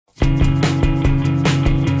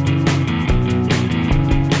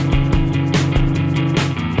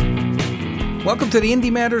Welcome to the Indy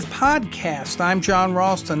Matters podcast. I'm John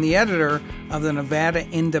Ralston, the editor of the Nevada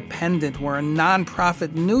Independent. We're a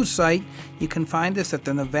nonprofit news site. You can find us at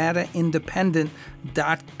the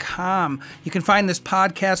NevadaIndependent.com. You can find this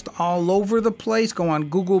podcast all over the place. Go on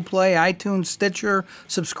Google Play, iTunes, Stitcher.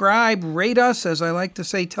 Subscribe, rate us. As I like to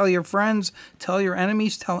say, tell your friends, tell your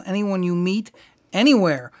enemies, tell anyone you meet.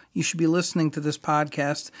 Anywhere you should be listening to this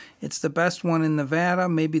podcast. It's the best one in Nevada,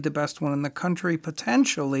 maybe the best one in the country,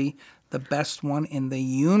 potentially the best one in the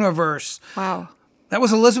universe. Wow. That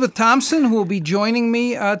was Elizabeth Thompson, who will be joining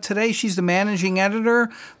me today. She's the managing editor,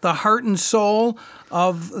 the heart and soul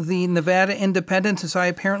of the Nevada Independent, since I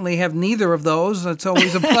apparently have neither of those. It's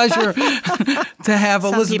always a pleasure to have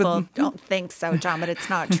Elizabeth. Some people don't think so, John, but it's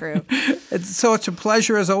not true. It's a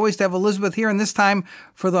pleasure, as always, to have Elizabeth here. And this time,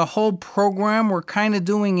 for the whole program, we're kind of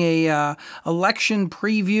doing a election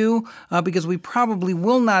preview because we probably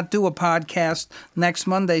will not do a podcast next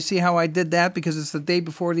Monday. See how I did that? Because it's the day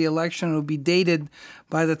before the election. It will be dated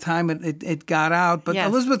by the time it got out. But yes.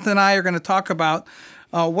 Elizabeth and I are going to talk about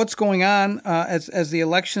what's going on as the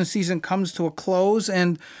election season comes to a close,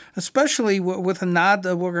 and especially with a nod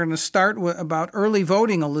that we're going to start about early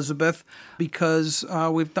voting, Elizabeth, because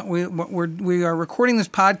we are recording this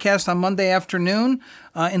podcast on Monday afternoon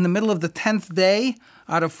in the middle of the 10th day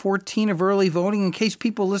out of 14 of early voting. In case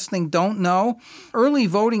people listening don't know, early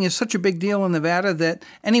voting is such a big deal in Nevada that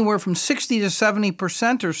anywhere from 60 to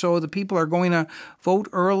 70% or so of the people are going to vote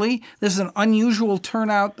early. This is an unusual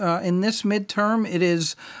turnout in this midterm. It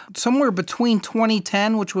is somewhere between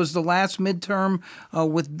 2010, which was the last midterm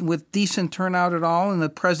with decent turnout at all, and the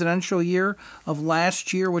presidential year of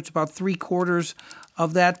last year, which is about 3/4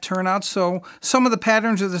 of that turnout. So some of the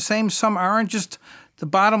patterns are the same, some aren't. Just the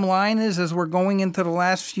bottom line is, as we're going into the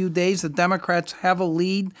last few days, the Democrats have a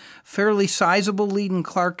lead, fairly sizable lead in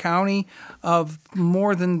Clark County of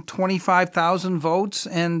more than 25,000 votes,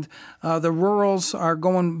 and the rurals are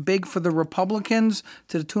going big for the Republicans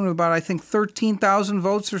to the tune of about, I think, 13,000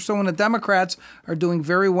 votes or so, and the Democrats are doing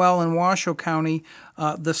very well in Washoe County,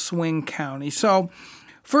 the swing county. So,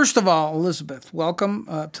 first of all, Elizabeth, welcome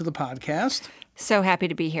to the podcast. So happy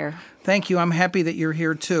to be here. Thank you. I'm happy that you're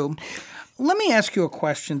here, too. Let me ask you a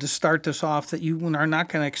question to start this off that you are not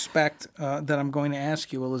going to expect that I'm going to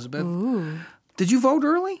ask you, Elizabeth. Ooh. Did you vote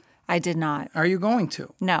early? I did not. Are you going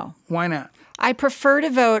to? No. Why not? I prefer to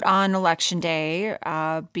vote on Election Day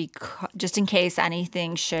just in case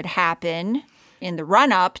anything should happen in the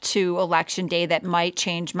run-up to Election Day that might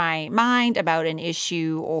change my mind about an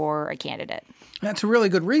issue or a candidate. That's a really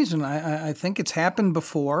good reason. I think it's happened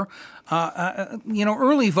before.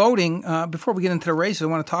 Early voting, before we get into the races, I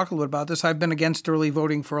want to talk a little bit about this. I've been against early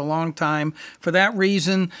voting for a long time for that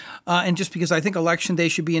reason, and just because I think Election Day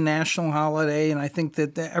should be a national holiday, and I think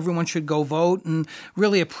that everyone should go vote and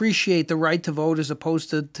really appreciate the right to vote as opposed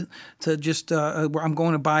to just, I'm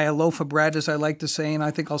going to buy a loaf of bread, as I like to say, and I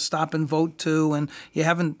think I'll stop and vote too, and you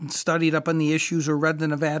haven't studied up on the issues or read the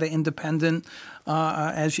Nevada Independent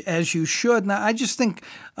as you should. Now, I just think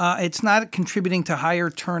it's not contributing to higher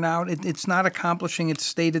turnout. It's not accomplishing its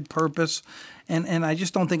stated purpose, and I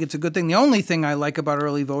just don't think it's a good thing. The only thing I like about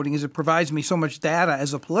early voting is it provides me so much data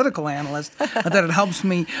as a political analyst that it helps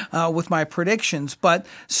me with my predictions. But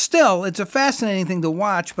still, it's a fascinating thing to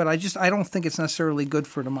watch, but I don't think it's necessarily good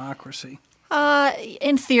for democracy.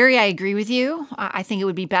 In theory, I agree with you. I think it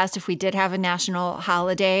would be best if we did have a national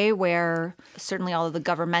holiday where certainly all of the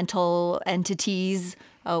governmental entities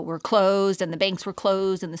were closed and the banks were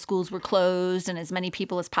closed and the schools were closed, and as many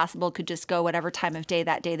people as possible could just go whatever time of day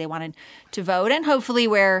that day they wanted to vote. And hopefully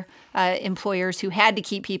where employers who had to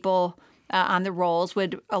keep people on the rolls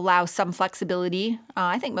would allow some flexibility.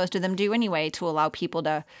 I think most of them do anyway, to allow people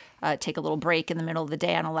to take a little break in the middle of the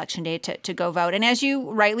day on Election Day to go vote. And as you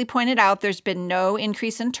rightly pointed out, there's been no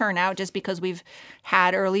increase in turnout just because we've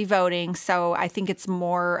had early voting. So I think it's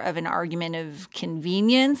more of an argument of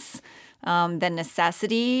convenience than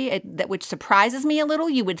necessity, which surprises me a little.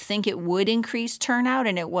 You would think it would increase turnout,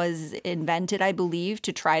 and it was invented, I believe,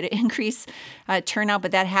 to try to increase turnout,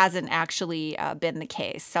 but that hasn't actually been the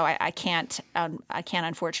case. So I can't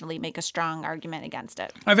unfortunately make a strong argument against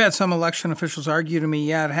it. I've had some election officials argue to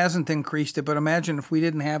me, it hasn't increased it, but imagine if we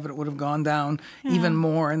didn't have it, it would have gone down even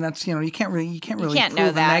more. And that's, you can't really prove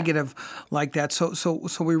a negative like that. So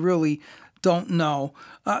we really don't know.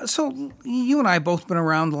 So you and I have both been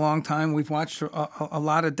around a long time. We've watched a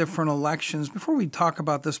lot of different elections. Before we talk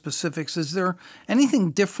about the specifics, is there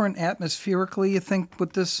anything different atmospherically, you think,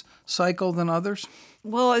 with this cycle than others?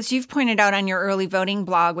 Well, as you've pointed out on your early voting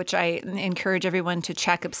blog, which I encourage everyone to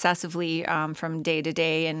check obsessively from day to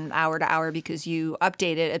day and hour to hour because you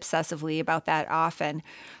update it obsessively about that often.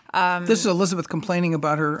 This is Elizabeth complaining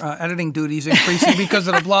about her editing duties increasing because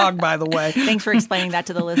of the blog, by the way. Thanks for explaining that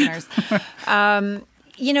to the listeners.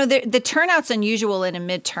 The turnout's unusual in a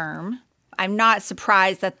midterm. I'm not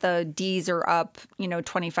surprised that the Ds are up,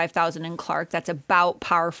 25,000 in Clark. That's about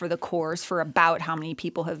par for the course for about how many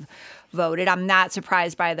people have voted. I'm not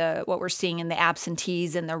surprised by what we're seeing in the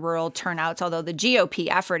absentees and the rural turnouts, although the GOP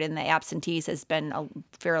effort in the absentees has been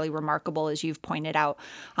fairly remarkable, as you've pointed out.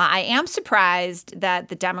 I am surprised that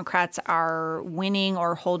the Democrats are winning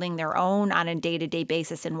or holding their own on a day-to-day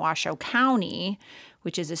basis in Washoe County,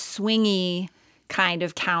 which is a swingy kind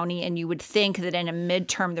of county, and you would think that in a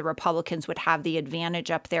midterm the Republicans would have the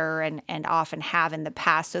advantage up there and often have in the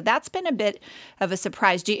past. So that's been a bit of a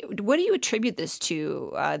surprise. What do you attribute this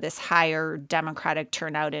to, this higher Democratic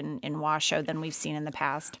turnout in Washoe than we've seen in the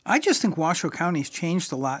past? I just think Washoe County's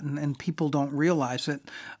changed a lot, and people don't realize it.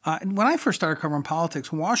 When I first started covering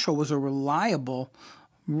politics, Washoe was a reliable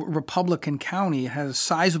Republican county. It had a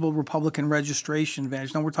sizable Republican registration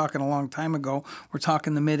advantage. Now, we're talking a long time ago. We're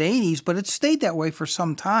talking the mid-'80s, but it stayed that way for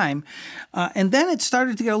some time. And then it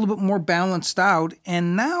started to get a little bit more balanced out.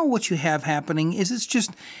 And now what you have happening is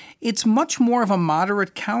it's much more of a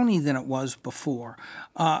moderate county than it was before.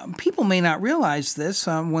 People may not realize this.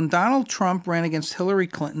 When Donald Trump ran against Hillary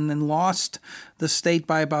Clinton and lost the state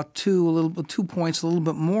by about 2 points, a little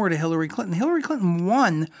bit more to Hillary Clinton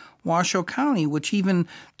won Washoe County, which even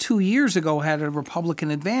 2 years ago had a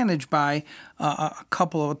Republican advantage by a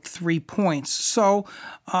couple of 3 points. So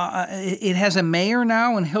it has a mayor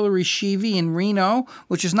now in Hillary Sheevy in Reno,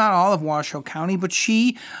 which is not all of Washoe County, but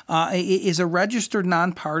she is a registered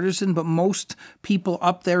nonpartisan, but most people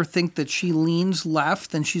up there think that she leans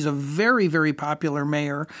left, and she's a very, very popular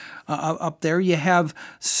mayor up there. You have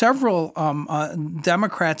several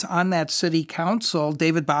Democrats on that city council.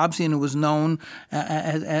 David Bobzian, who was known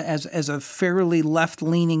as a fairly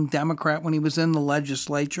left-leaning Democrat when he was in the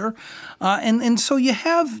legislature, and so you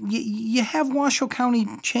have Washoe County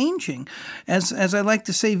changing, as I like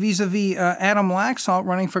to say vis-a-vis Adam Laxalt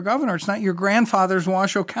running for governor. It's not your grandfather's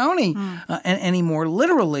Washoe County anymore,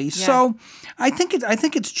 literally. Yeah. So I think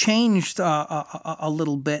it's changed a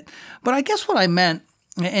little bit. But I guess what I meant.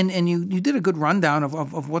 And you did a good rundown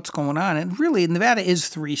of what's going on. And really, Nevada is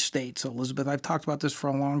 3 states, Elizabeth. I've talked about this for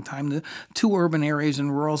a long time, the 2 urban areas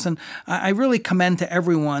and rurals. And I really commend to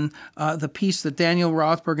everyone the piece that Daniel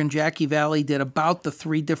Rothberg and Jackie Valley did about the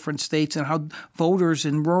 3 different states and how voters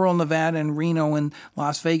in rural Nevada and Reno and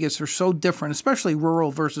Las Vegas are so different, especially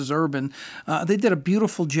rural versus urban. They did a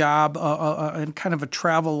beautiful job and kind of a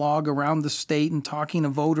travel log around the state and talking to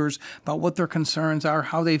voters about what their concerns are,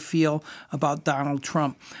 how they feel about Donald Trump.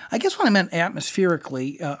 I guess what I meant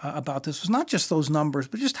atmospherically about this was not just those numbers,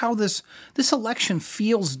 but just how this election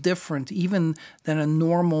feels different even than a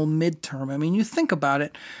normal midterm. I mean, you think about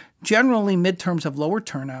it, generally midterms have lower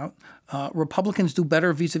turnout. Republicans do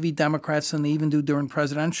better vis-a-vis Democrats than they even do during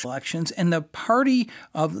presidential elections. And the party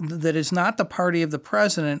that is not the party of the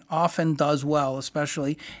president often does well,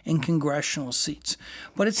 especially in congressional seats.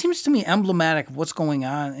 But it seems to me emblematic of what's going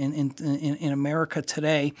on in America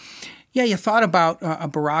today. Yeah, you thought about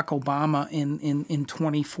Barack Obama in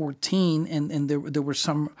 2014, and there was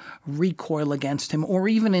some recoil against him, or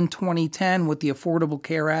even in 2010 with the Affordable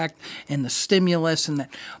Care Act and the stimulus and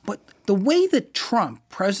that. But the way that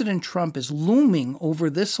President Trump is looming over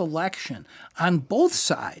this election on both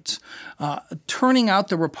sides, turning out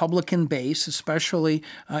the Republican base, especially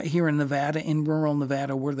here in Nevada, in rural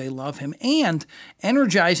Nevada where they love him, and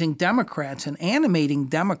energizing Democrats and animating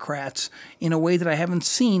Democrats in a way that I haven't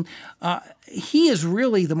seen. He is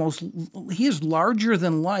really he is larger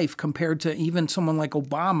than life compared to even someone like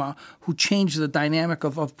Obama, who changed the dynamic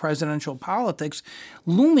of presidential politics,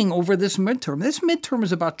 looming over this midterm. This midterm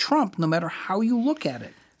is about Trump, no matter how you look at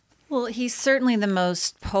it. Well, he's certainly the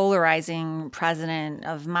most polarizing president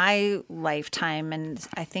of my lifetime, and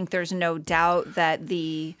I think there's no doubt that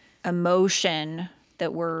the emotion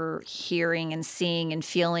that we're hearing and seeing and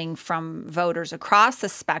feeling from voters across the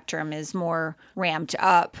spectrum is more ramped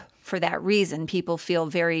up for that reason. People feel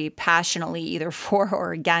very passionately either for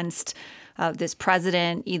or against this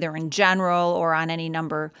president, either in general or on any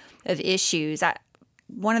number of issues.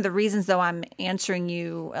 One of the reasons, though, I'm answering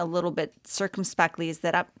you a little bit circumspectly is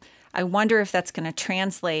that I wonder if that's going to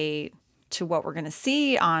translate to what we're going to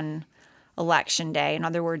see on Election Day. In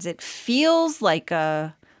other words, it feels like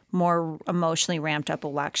a more emotionally ramped up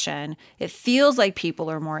election. It feels like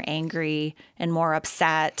people are more angry and more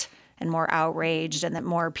upset and more outraged, and that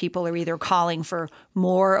more people are either calling for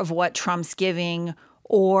more of what Trump's giving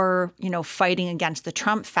or, fighting against the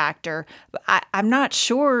Trump factor. But I'm not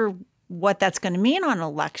sure what that's going to mean on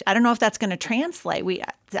election. I don't know if that's going to translate.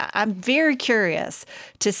 I'm very curious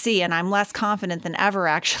to see, and I'm less confident than ever,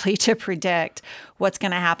 actually, to predict what's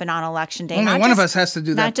going to happen on Election Day. Only one of us has to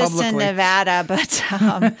do that publicly. Not just in Nevada,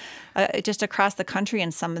 but just across the country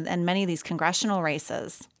in many of these congressional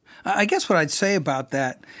races. I guess what I'd say about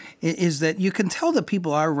that is that you can tell that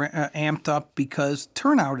people are amped up because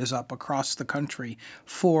turnout is up across the country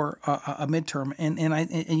for a midterm,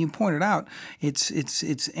 and you pointed out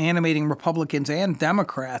it's animating Republicans and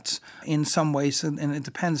Democrats in some ways, and it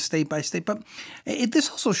depends state by state. But this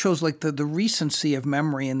also shows like the recency of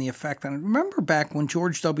memory and the effect on it. Remember back when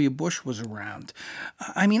George W. Bush was around?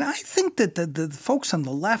 I think that the folks on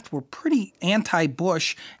the left were pretty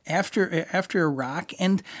anti-Bush after Iraq,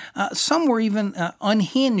 and some were even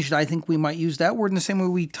unhinged. I think we might use that word in the same way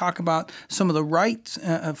we talk about some of the right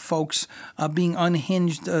folks being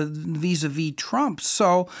unhinged vis-a-vis Trump.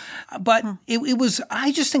 So, but it was,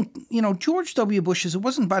 I just think, George W. Bush, it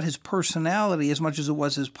wasn't about his personality as much as it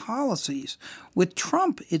was his policies. With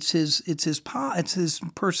Trump, it's his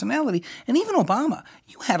personality. And even Obama,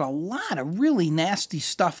 you had a lot of really nasty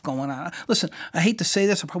stuff going on. Listen, I hate to say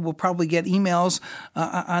this, we'll probably get emails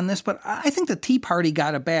on this, but I think the Tea Party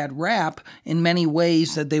got a bad rap in many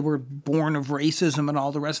ways, that they were born of racism and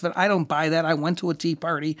all the rest of it. I don't buy that. I went to a Tea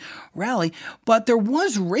Party rally, but there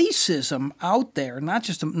was racism out there, not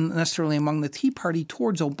just necessarily among the Tea Party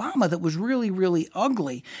towards Obama, that was really, really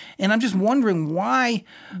ugly. And I'm just wondering why,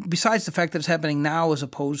 besides the fact that it's happening now as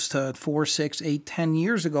opposed to 4, 6, 8, 10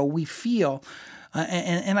 years ago, we feel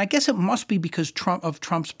and I guess it must be because of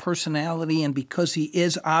Trump's personality, and because he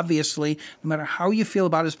is obviously, no matter how you feel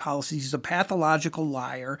about his policies, he's a pathological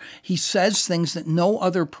liar. He says things that no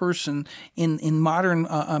other person in modern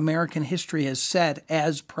American history has said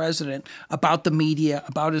as president about the media,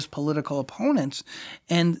 about his political opponents.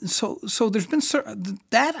 And so there's been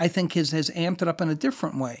that, I think, has amped it up in a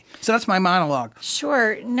different way. So that's my monologue.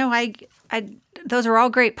 Sure. No, I those are all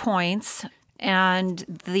great points. And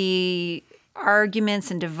the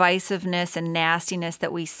arguments and divisiveness and nastiness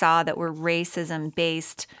that we saw that were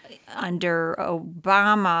racism-based under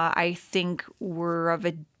Obama, I think were of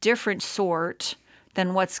a different sort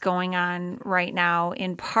than what's going on right now,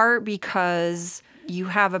 in part because you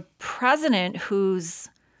have a president who's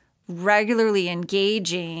regularly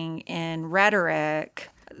engaging in rhetoric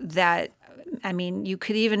that, you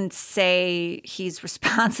could even say he's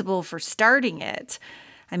responsible for starting it.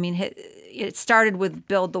 It started with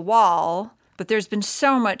Build the Wall, but there's been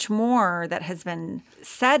so much more that has been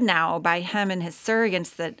said now by him and his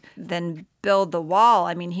surrogates than Build the Wall.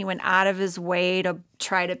 He went out of his way to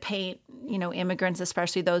try to paint, immigrants,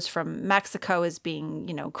 especially those from Mexico, as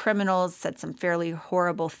being, criminals, said some fairly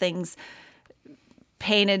horrible things,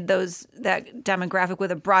 painted that demographic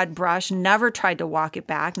with a broad brush, never tried to walk it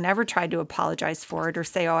back, never tried to apologize for it or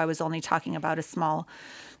say, I was only talking about a small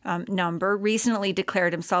number. Recently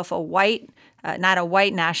declared himself not a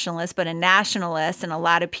white nationalist, but a nationalist. And a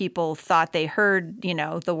lot of people thought they heard,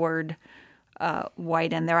 the word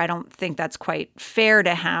white in there. I don't think that's quite fair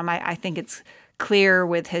to him. I think it's clear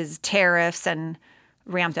with his tariffs and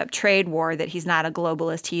ramped up trade war that he's not a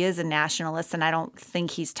globalist. He is a nationalist. And I don't think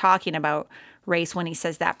he's talking about race when he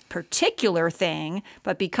says that particular thing.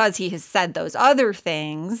 But because he has said those other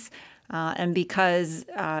things, and because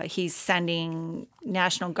he's sending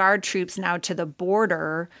National Guard troops now to the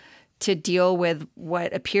border to deal with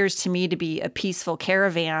what appears to me to be a peaceful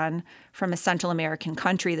caravan from a Central American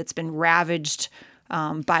country that's been ravaged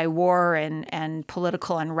by war and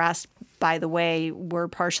political unrest. By the way, we're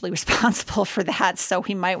partially responsible for that, so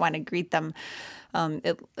we might want to greet them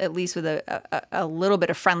at least with a little bit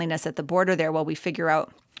of friendliness at the border there while we figure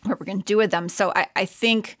out what we're going to do with them. So I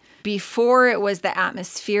think before it was the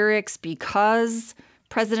atmospherics because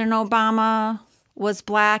President Obama was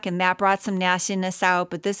black, and that brought some nastiness out.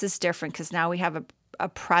 But this is different because now we have a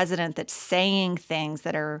president that's saying things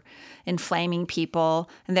that are inflaming people.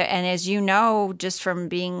 And as you know, just from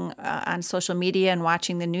being on social media and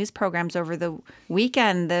watching the news programs over the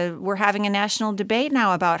weekend, we're having a national debate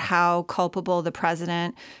now about how culpable the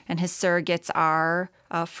president and his surrogates are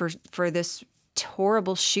for this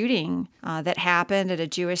horrible shooting that happened at a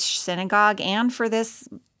Jewish synagogue, and for this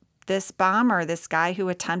bomber, this guy who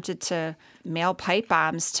attempted to mail pipe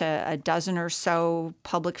bombs to a dozen or so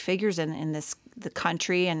public figures in the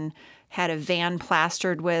country, and had a van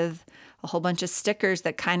plastered with a whole bunch of stickers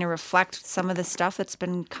that kind of reflect some of the stuff that's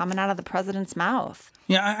been coming out of the president's mouth.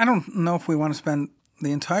 Yeah, I don't know if we want to spend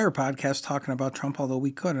the entire podcast talking about Trump, although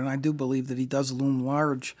we could, and I do believe that he does loom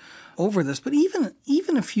large over this. But even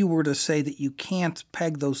if you were to say that you can't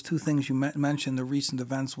peg those two things you mentioned, the recent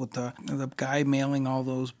events with the guy mailing all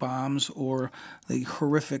those bombs or the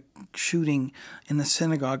horrific shooting in the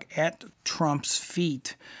synagogue at Trump's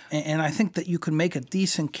feet, and I think that you could make a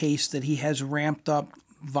decent case that he has ramped up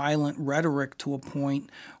violent rhetoric to a point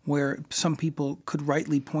where some people could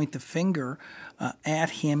rightly point the finger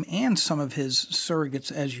at him and some of his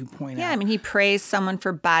surrogates, as you point out. Yeah, I mean, he praised someone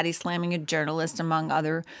for body slamming a journalist, among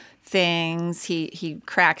other things. He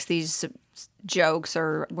cracks these jokes,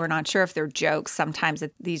 or we're not sure if they're jokes, sometimes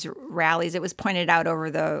at these rallies. It was pointed out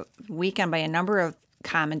over the weekend by a number of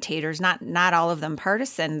commentators, not all of them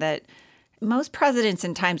partisan, that most presidents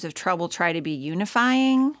in times of trouble try to be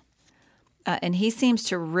unifying. And he seems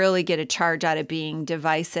to really get a charge out of being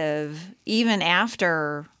divisive, even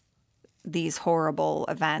after these horrible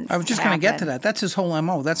events. I was just going to get to that. That's his whole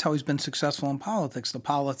MO. That's how he's been successful in politics, the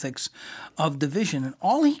politics of division. And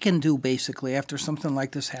all he can do, basically, after something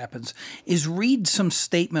like this happens, is read some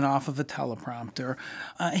statement off of a teleprompter.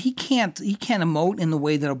 He can't emote in the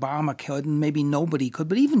way that Obama could, and maybe nobody could,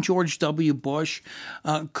 but even George W. Bush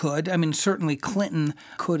could. I mean, certainly Clinton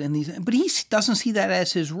could in these. But he doesn't see that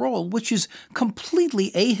as his role, which is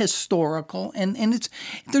completely ahistorical. And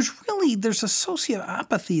there's a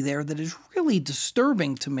sociopathy there that is really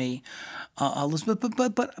disturbing to me, Elizabeth.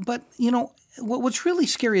 But you know, what's really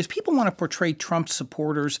scary is people want to portray Trump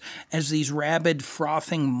supporters as these rabid,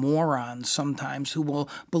 frothing morons sometimes who will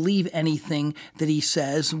believe anything that he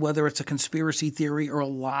says, whether it's a conspiracy theory or a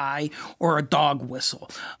lie or a dog whistle.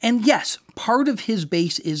 And yes, part of his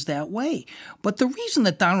base is that way. But the reason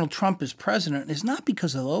that Donald Trump is president is not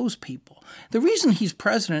because of those people. The reason he's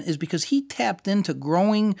president is because he tapped into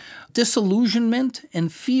growing disillusionment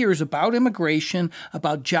and fears about immigration,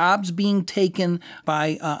 about jobs being taken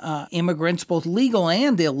by immigrants, both legal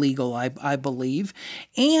and illegal, I believe,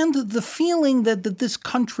 and the feeling that this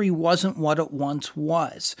country wasn't what it once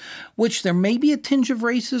was, which there may be a tinge of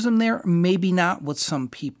racism there, maybe not with some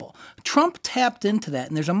people. Trump tapped into that,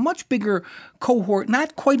 and there's a much bigger cohort,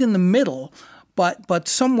 not quite in the middle, but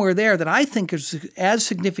somewhere there that I think is as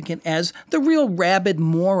significant as the real rabid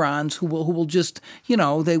morons who will just, you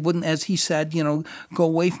know, they wouldn't, as he said, you know, go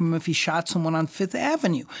away from him if he shot someone on Fifth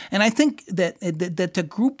Avenue. And I think that to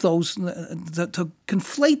group those, to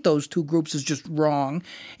conflate those two groups is just wrong.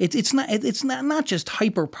 It's not just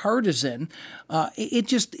hyper partisan.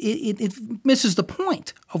 It misses the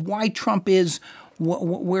point of why Trump is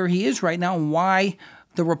where he is right now and why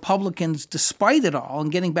the Republicans, despite it all,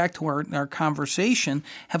 and getting back to our conversation,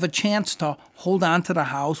 have a chance to hold on to the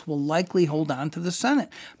House, will likely hold on to the Senate,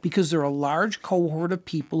 because there are a large cohort of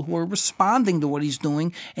people who are responding to what he's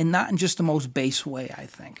doing, and not in just the most base way, I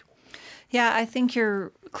think. Yeah, I think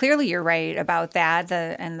you're right about that,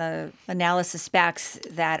 and the analysis backs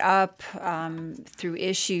that up through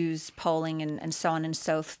issues, polling, and so on and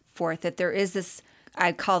so forth, that there is this,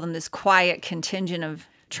 I call them this quiet contingent of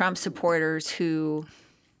Trump supporters who,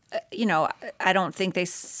 you know, I don't think they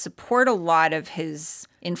support a lot of his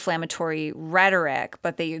inflammatory rhetoric,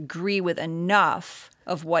 but they agree with enough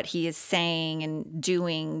of what he is saying and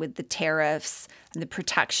doing with the tariffs and the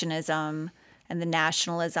protectionism and the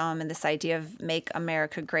nationalism and this idea of make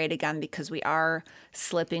America great again, because we are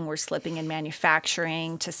slipping. We're slipping in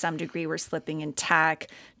manufacturing. To some degree, we're slipping in tech.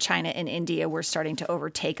 China and India were starting to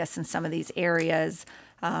overtake us in some of these areas.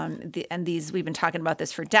 We've been talking about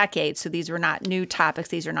this for decades, so these were not new topics.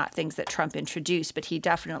 These are not things that Trump introduced, but he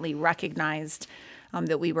definitely recognized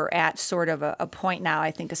that we were at sort of a point now,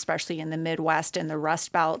 I think, especially in the Midwest and the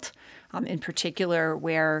Rust Belt in particular,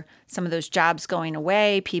 where some of those jobs going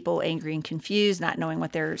away, people angry and confused, not knowing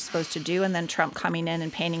what they're supposed to do, and then Trump coming in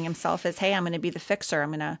and painting himself as, hey, I'm going to be the fixer.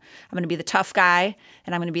 I'm going to be the tough guy,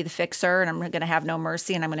 and I'm going to be the fixer, and I'm going to have no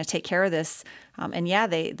mercy, and I'm going to take care of this.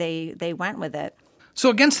 They went with it. So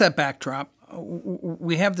against that backdrop,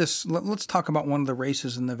 we have this. Let's talk about one of the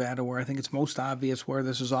races in Nevada where I think it's most obvious where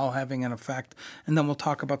this is all having an effect, and then we'll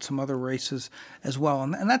talk about some other races as well,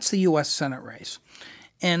 and that's the U.S. Senate race.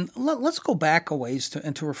 And let's go back a ways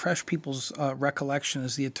to refresh people's recollection,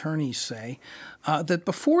 as the attorneys say, that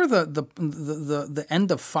before the end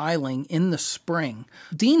of filing in the spring,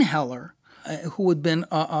 Dean Heller, who had been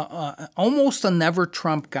almost a never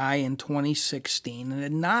Trump guy in 2016 and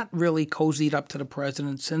had not really cozied up to the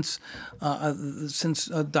president since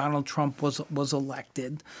Donald Trump was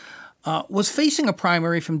elected, was facing a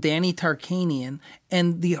primary from Danny Tarkanian,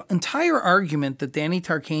 and the entire argument that Danny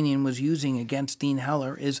Tarkanian was using against Dean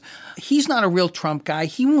Heller is he's not a real Trump guy.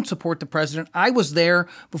 He won't support the president. I was there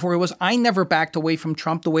before he was. I never backed away from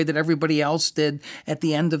Trump the way that everybody else did at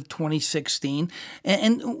the end of 2016.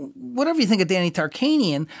 And whatever you think of Danny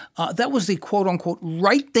Tarkanian, that was the quote-unquote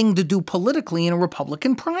right thing to do politically in a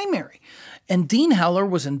Republican primary. And Dean Heller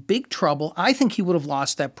was in big trouble. I think he would have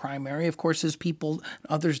lost that primary. Of course, his people,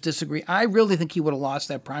 others disagree. I really think he would have lost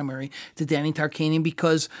that primary to Danny Tarkanian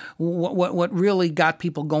because what really got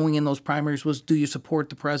people going in those primaries was, do you support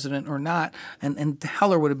the president or not? And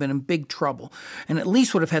Heller would have been in big trouble and at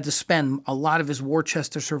least would have had to spend a lot of his war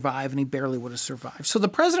chest to survive, and he barely would have survived. So the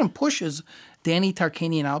president pushes Danny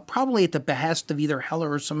Tarkanian out, probably at the behest of either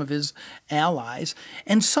Heller or some of his allies.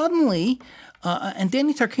 And suddenly... and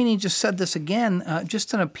Danny Tarkanian just said this again,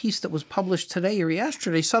 just in a piece that was published today or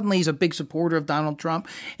yesterday. Suddenly he's a big supporter of Donald Trump.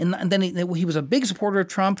 And then he was a big supporter of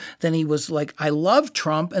Trump. Then he was like, I love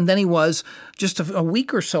Trump. And then he was, just a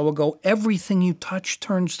week or so ago, everything you touch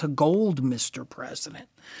turns to gold, Mr. President.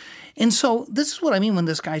 And so this is what I mean when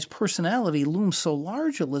this guy's personality looms so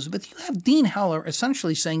large, Elizabeth. You have Dean Heller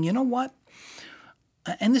essentially saying, you know what?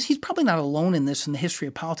 And he's probably not alone in this in the history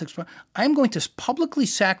of politics, but I'm going to publicly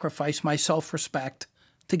sacrifice my self-respect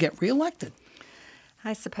to get reelected.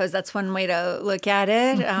 I suppose that's one way to look at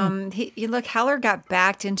it. Heller got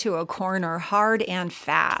backed into a corner hard and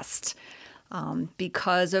fast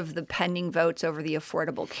because of the pending votes over the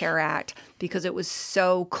Affordable Care Act, because it was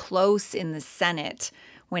so close in the Senate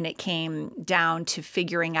when it came down to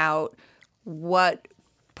figuring out what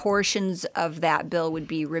portions of that bill would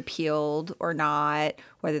be repealed or not,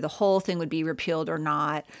 whether the whole thing would be repealed or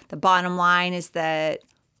not. The bottom line is that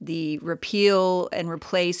the repeal and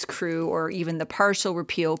replace crew, or even the partial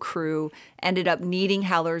repeal crew, ended up needing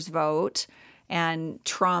Heller's vote, and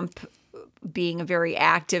Trump, being a very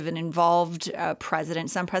active and involved president.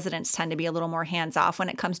 Some presidents tend to be a little more hands-off when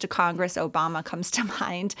it comes to Congress. Obama comes to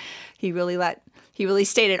mind. He really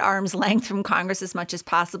stayed at arm's length from Congress as much as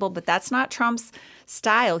possible, but that's not Trump's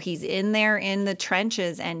style. He's in there in the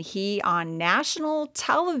trenches, and he, on national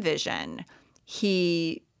television,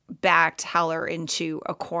 he backed Heller into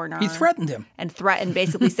a corner. He threatened him. And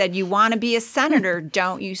basically said, you want to be a senator,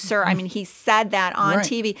 don't you, sir? I mean, he said that on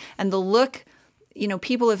TV. And the look,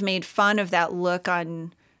 people have made fun of that look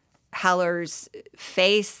on Heller's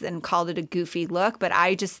face and called it a goofy look. But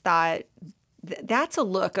I just thought that's a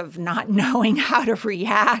look of not knowing how to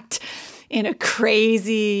react in a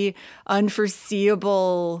crazy,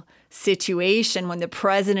 unforeseeable situation when the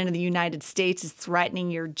president of the United States is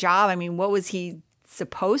threatening your job. I mean, what was he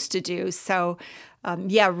supposed to do? So,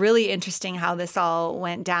 really interesting how this all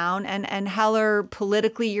went down. And Heller,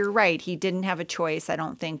 politically, you're right. He didn't have a choice, I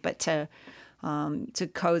don't think, but to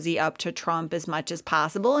cozy up to Trump as much as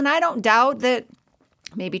possible. And I don't doubt that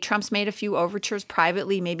maybe Trump's made a few overtures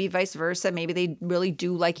privately, maybe vice versa. Maybe they really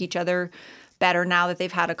do like each other better now that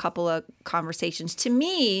they've had a couple of conversations. To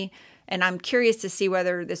me, and I'm curious to see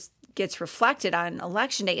whether this gets reflected on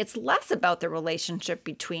Election Day, it's less about the relationship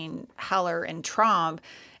between Heller and Trump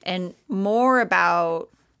and more about,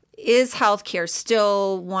 is healthcare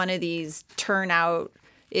still one of these turnout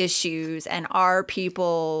issues, and are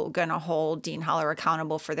people going to hold Dean Heller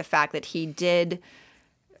accountable for the fact that he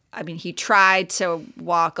tried to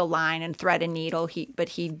walk a line and thread a needle, but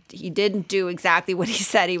he didn't do exactly what he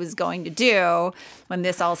said he was going to do when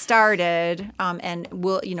this all started. And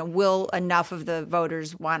will enough of the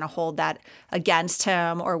voters want to hold that against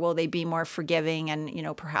him, or will they be more forgiving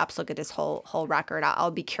and perhaps look at his whole record?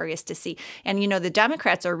 I'll be curious to see. And the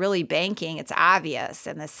Democrats are really banking. It's obvious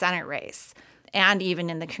in the Senate race and even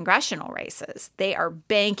in the congressional races, they are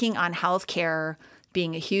banking on healthcare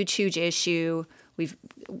being a huge, huge issue.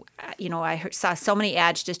 I saw so many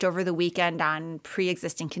ads just over the weekend on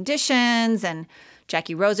pre-existing conditions, and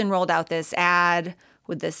Jackie Rosen rolled out this ad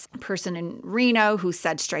with this person in Reno who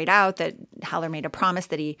said straight out that Heller made a promise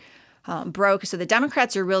that he broke. So the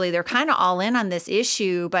Democrats they're kind of all in on this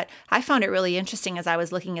issue, but I found it really interesting as I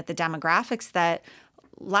was looking at the demographics that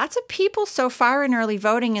lots of people so far in early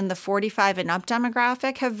voting in the 45 and up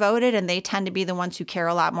demographic have voted, and they tend to be the ones who care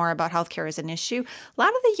a lot more about healthcare as an issue. A lot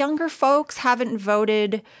of the younger folks haven't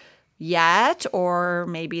voted yet, or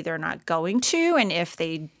maybe they're not going to. And if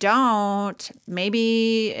they don't,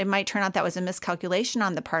 maybe it might turn out that was a miscalculation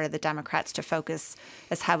on the part of the Democrats to focus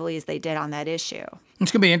as heavily as they did on that issue.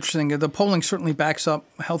 It's going to be interesting. The polling certainly backs up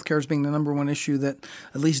healthcare as being the number one issue that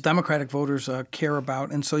at least Democratic voters care about.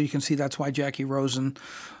 And so you can see that's why Jackie Rosen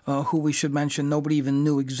who we should mention nobody even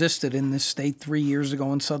knew existed in this state 3 years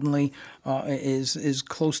ago, and suddenly is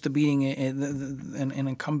close to beating an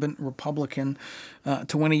incumbent Republican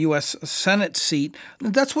to win a U.S. Senate seat.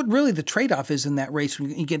 That's what really the trade-off is in that race.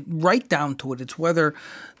 When you get right down to it, it's whether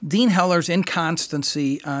Dean Heller's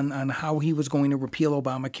inconstancy on how he was going to repeal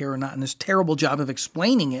Obamacare or not, and his terrible job of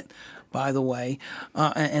explaining it, by the way,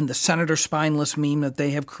 and the Senator Spineless meme that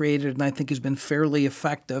they have created and I think has been fairly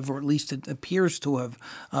effective, or at least it appears to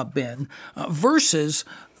have been, versus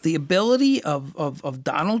the ability of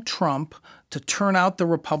Donald Trump to turn out the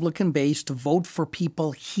Republican base to vote for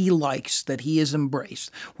people he likes, that he has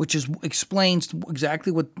embraced, which explains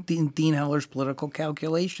exactly what Dean Heller's political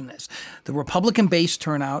calculation is. The Republican base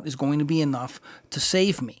turnout is going to be enough to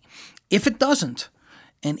save me. If it doesn't,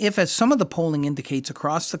 and if, as some of the polling indicates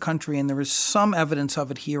across the country, and there is some evidence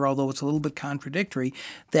of it here, although it's a little bit contradictory,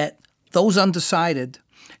 that those undecided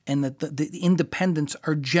and that the independents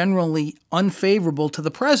are generally unfavorable to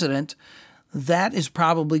the president, that is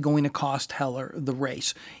probably going to cost Heller the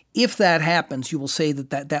race. If that happens, you will say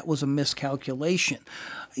that was a miscalculation.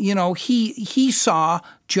 You know, he saw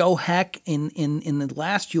Joe Heck in the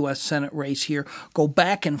last U.S. Senate race here go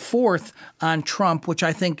back and forth on Trump, which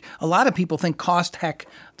I think a lot of people think cost Heck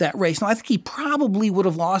that race. Now, I think he probably would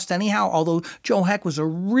have lost anyhow, although Joe Heck was a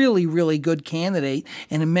really, really good candidate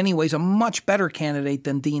and in many ways a much better candidate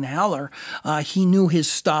than Dean Heller. He knew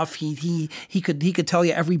his stuff. He could tell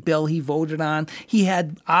you every bill he voted on. He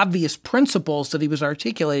had obvious principles that he was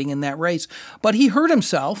articulating in that race, but he hurt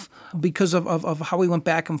himself because of how he went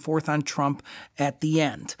back and forth on Trump at the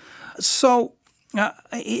end. So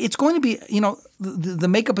it's going to be, the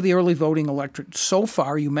makeup of the early voting electorate so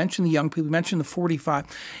far. You mentioned the young people, you mentioned the 45.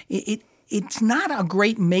 It's not a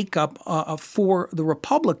great makeup for the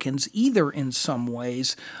Republicans either in some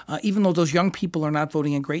ways, even though those young people are not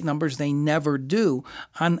voting in great numbers. They never do.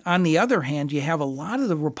 On the other hand, you have a lot of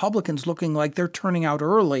the Republicans looking like they're turning out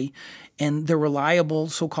early and they're reliable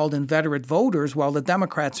so-called inveterate voters, while the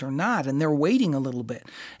Democrats are not, and they're waiting a little bit.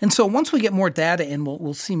 And so once we get more data in,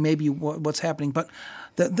 we'll see maybe what's happening. But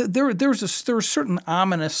there are certain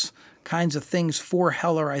ominous kinds of things for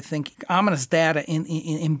Heller, I think, ominous data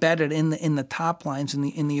embedded in the top lines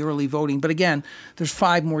in the early voting. But again, there's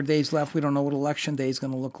 5 more days left. We don't know what Election Day is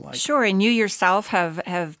going to look like. Sure, and you yourself have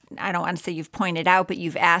I don't want to say you've pointed out, but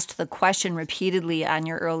you've asked the question repeatedly on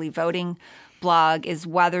your early voting blog, is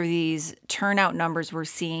whether these turnout numbers we're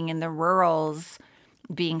seeing in the rurals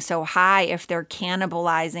being so high, if they're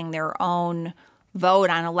cannibalizing their own vote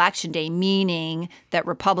on Election Day, meaning that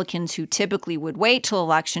Republicans who typically would wait till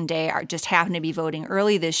Election Day just happen to be voting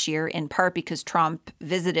early this year, in part because Trump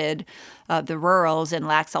visited the rurals, and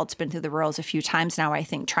Laxalt's been to the rurals a few times now, I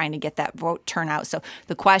think, trying to get that vote turnout. So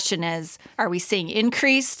the question is, are we seeing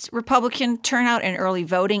increased Republican turnout in early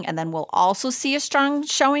voting, and then we'll also see a strong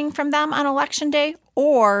showing from them on Election Day?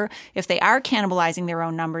 Or if they are cannibalizing their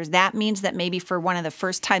own numbers, that means that maybe for one of the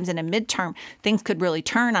first times in a midterm, things could really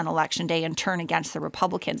turn on Election Day and turn against the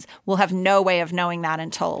Republicans. We'll have no way of knowing that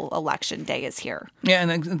until Election Day is here. Yeah,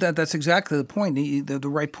 and that's exactly the point, the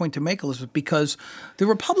right point to make, Elizabeth, because the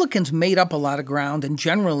Republicans made up a lot of ground and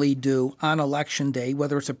generally do on Election Day,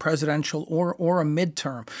 whether it's a presidential or a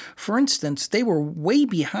midterm. For instance, they were way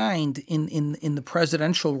behind in the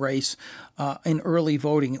presidential race in early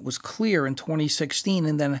voting. It was clear in 2016,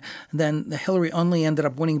 and then Hillary only ended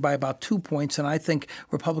up winning by about 2 points, and I think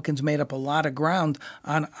Republicans made up a lot of ground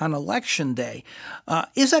on Election Day.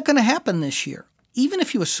 Is that going to happen this year? Even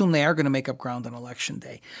if you assume they are going to make up ground on Election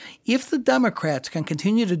Day, if the Democrats can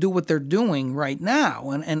continue to do what they're doing right now,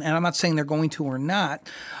 and I'm not saying they're going to or not,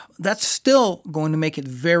 that's still going to make it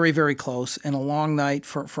very, very close and a long night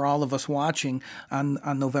for all of us watching on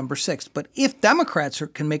November 6th. But if Democrats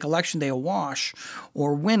can make Election Day a wash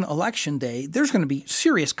or win Election Day, there's going to be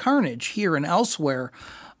serious carnage here and elsewhere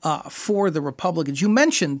for the Republicans. You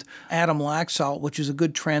mentioned Adam Laxalt, which is a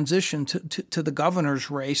good transition to the governor's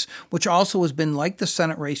race, which also has been like the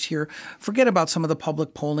Senate race here. Forget about some of the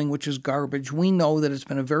public polling, which is garbage. We know that it's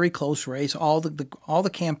been a very close race. All the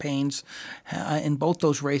campaigns in both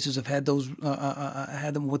those races have had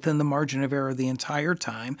had them within the margin of error the entire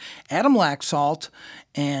time. Adam Laxalt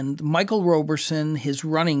and Michael Roberson, his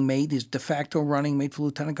running mate, his de facto running mate for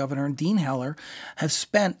lieutenant governor, and Dean Heller, have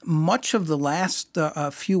spent much of the last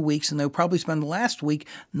few weeks, and they'll probably spend the last week,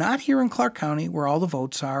 not here in Clark County, where all the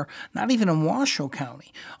votes are, not even in Washoe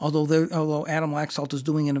County, although Adam Laxalt is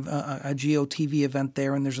doing a GOTV event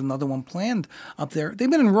there, and there's another one planned up there.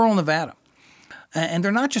 They've been in rural Nevada. And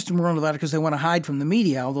they're not just in rural Nevada because they want to hide from the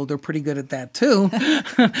media, although they're pretty good at that too.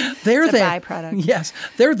 They're it's there. A byproduct. Yes,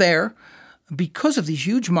 they're there because of these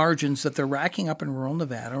huge margins that they're racking up in rural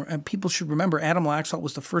Nevada. And people should remember Adam Laxalt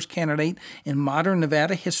was the first candidate in modern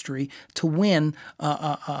Nevada history to win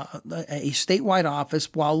a statewide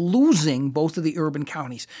office while losing both of the urban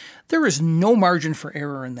counties. There is no margin for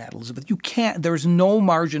error in that, Elizabeth. There's no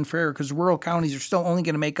margin for error because rural counties are still only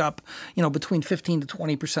going to make up, between 15 to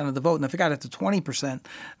 20% of the vote. And if it got it to 20%,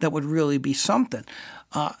 that would really be something.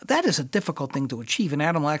 That is a difficult thing to achieve. And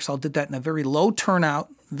Adam Laxalt did that in a very low turnout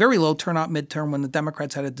midterm when the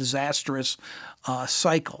Democrats had a disastrous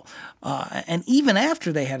cycle. And even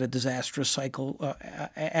after they had a disastrous cycle,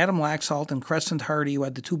 Adam Laxalt and Crescent Hardy, who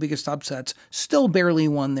had the two biggest upsets, still barely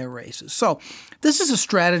won their races. So this is a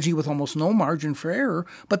strategy with almost no margin for error,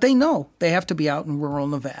 but they know they have to be out in rural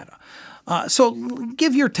Nevada. So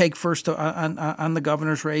give your take first on the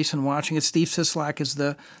governor's race and watching it. Steve Sisolak is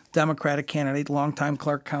the Democratic candidate, longtime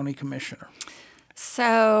Clark County commissioner.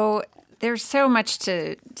 So there's so much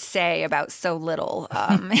to say about so little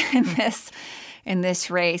in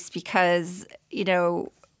this race because,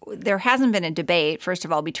 there hasn't been a debate, first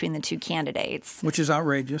of all, between the two candidates. Which is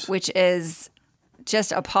outrageous. Which is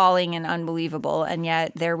just appalling and unbelievable, and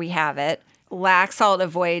yet there we have it. Laxalt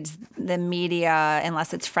avoids the media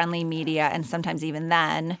unless it's friendly media, and sometimes even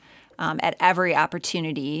then, at every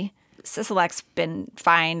opportunity. Sisolak's been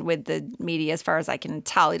fine with the media as far as I can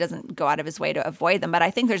tell. He doesn't go out of his way to avoid them. But I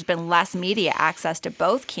think there's been less media access to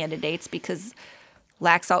both candidates because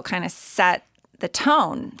Laxalt kind of set the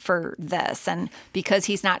tone for this. And because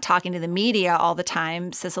he's not talking to the media all the time,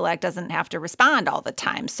 Sisolak doesn't have to respond all the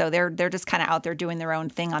time. So they're just kind of out there doing their own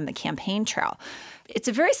thing on the campaign trail. It's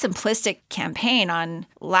a very simplistic campaign on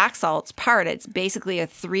Laxalt's part. It's basically a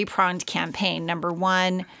three-pronged campaign. Number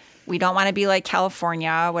one, we don't want to be like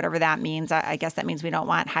California, whatever that means. I guess that means we don't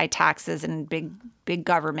want high taxes and big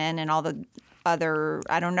government and all the other,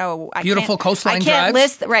 I don't know. Beautiful coastline drives. I can't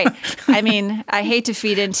list, right. I mean, I hate to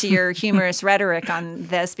feed into your humorous rhetoric on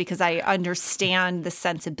this because I understand the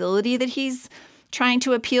sensibility that he's trying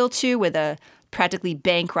to appeal to with a practically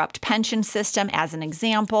bankrupt pension system as an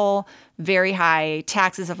example, very high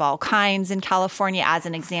taxes of all kinds in California as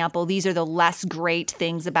an example. These are the less great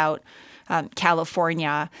things about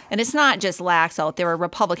California. And it's not just Laxalt. There are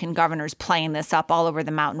Republican governors playing this up all over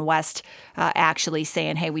the Mountain West, actually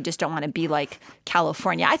saying, hey, we just don't want to be like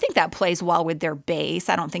California. I think that plays well with their base.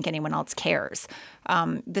 I don't think anyone else cares.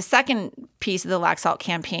 The second piece of the Laxalt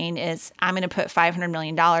campaign is I'm going to put $500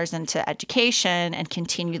 million into education and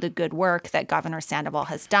continue the good work that Governor Sandoval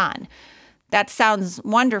has done. That sounds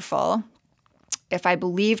wonderful if I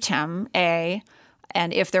believed him, A,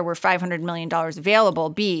 and if there were $500 million available,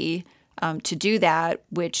 B, to do that,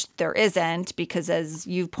 which there isn't, because as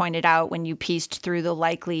you pointed out, when you pieced through the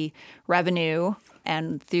likely revenue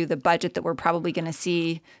and through the budget that we're probably going to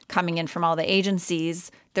see coming in from all the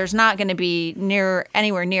agencies, there's not going to be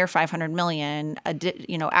anywhere near $500 million,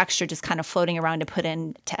 extra just kind of floating around to put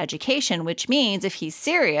into education, which means if he's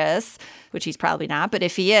serious, which he's probably not, but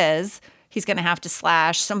if he is, he's going to have to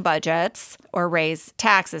slash some budgets or raise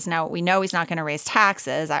taxes. Now, we know he's not going to raise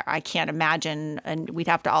taxes. I can't imagine, and we'd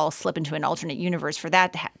have to all slip into an alternate universe for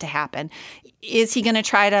that to happen. Is he going to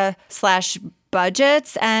try to slash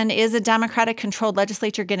budgets? And is a Democratic-controlled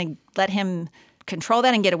legislature going to let him control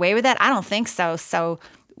that and get away with that? I don't think so. So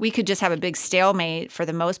we could just have a big stalemate for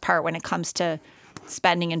the most part when it comes to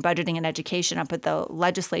spending and budgeting and education up at the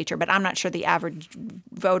legislature. But I'm not sure the average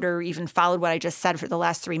voter even followed what I just said for the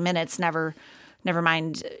last 3 minutes, never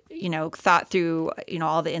mind, thought through,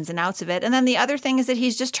 all the ins and outs of it. And then the other thing is that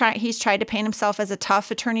he's tried to paint himself as a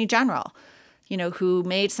tough attorney general, who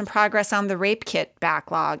made some progress on the rape kit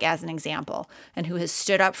backlog as an example, and who has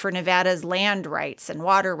stood up for Nevada's land rights and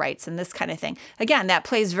water rights and this kind of thing. Again, that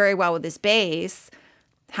plays very well with his base.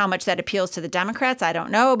 How much that appeals to the Democrats, I don't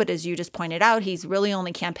know. But as you just pointed out, he's really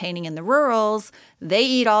only campaigning in the rurals. They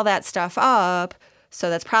eat all that stuff up. So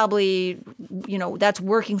that's probably, that's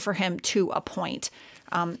working for him to a point.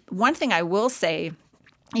 One thing I will say,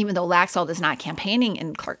 even though Laxalt is not campaigning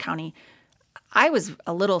in Clark County, I was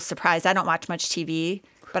a little surprised. I don't watch much TV,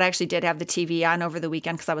 but I actually did have the TV on over the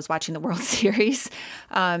weekend because I was watching the World Series.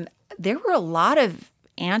 There were a lot of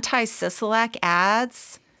anti-Sisolak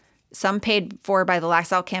ads, some paid for by the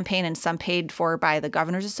Laxalt campaign and some paid for by the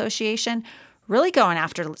Governors Association, really going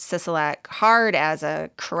after Sisolak hard as a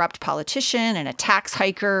corrupt politician and a tax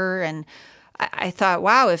hiker. And I thought,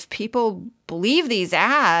 wow, if people believe these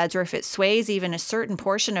ads or if it sways even a certain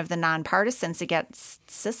portion of the nonpartisans against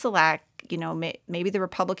Sisolak, maybe the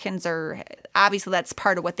Republicans are, obviously that's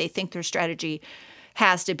part of what they think their strategy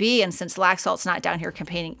has to be. And since Laxalt's not down here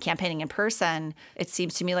campaigning in person, it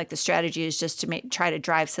seems to me like the strategy is just to try to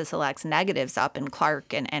drive Sisolak's negatives up in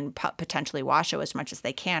Clark and potentially Washoe as much as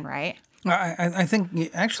they can, right? I think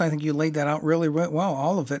you laid that out really well,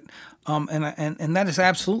 all of it, and that is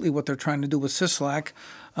absolutely what they're trying to do with Sisolak.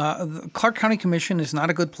 The Clark County Commission is not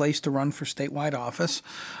a good place to run for statewide office.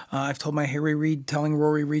 I've told my telling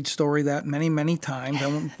Rory Reid story that many, many times. I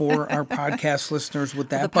won't bore our podcast listeners with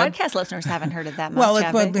that. Well, the podcast listeners haven't heard it that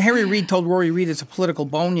much. But Harry Reid told Rory Reid it's a political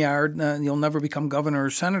boneyard. You'll never become governor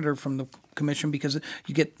or senator from the commission because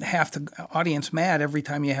you get half the audience mad every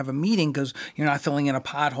time you have a meeting because you're not filling in a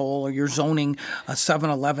pothole or you're zoning a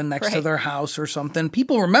 7-Eleven next to their house or something.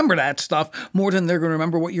 People remember that stuff more than they're going to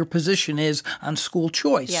remember what your position is on school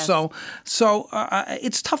choice. Yes. So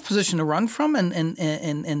it's a tough position to run from,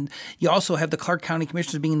 and you also have the Clark County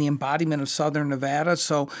Commissioners being the embodiment of Southern Nevada,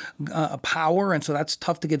 so a power, and so that's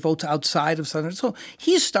tough to get votes outside of Southern. So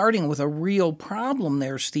he's starting with a real problem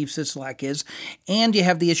there, Steve Sisolak is, and you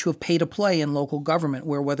have the issue of pay to play in local government,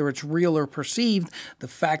 where whether it's real or perceived, the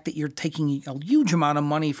fact that you're taking a huge amount of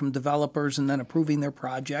money from developers and then approving their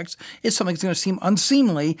projects is something that's going to seem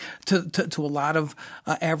unseemly to a lot of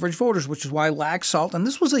average voters, which is why Laxalt, and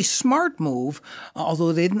this was a smart move,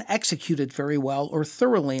 although they didn't execute it very well or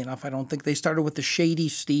thoroughly enough. I don't think they started with the shady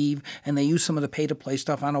Steve and they used some of the pay-to-play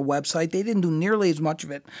stuff on a website. They didn't do nearly as much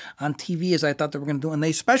of it on TV as I thought they were going to do, and they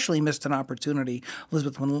especially missed an opportunity,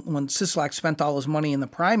 Elizabeth, when Sisolak spent all his money in the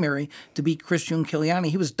primary to beat Chris Giuliani.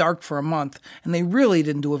 He was dark for a month, and they really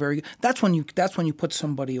didn't do a very good. That's when you put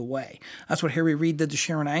somebody away. That's what Harry Reid did to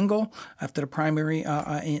Sharon Angle after the primary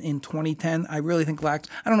in 2010. I really think I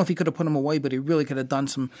don't know if he could have put him away, but he really could have done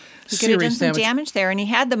some serious damage there, and he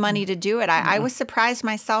had the money to do it. I was surprised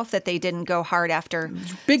myself that they didn't go hard after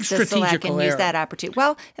big strategical and use that opportunity.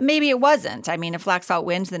 Well, maybe it wasn't. I mean, if Laxalt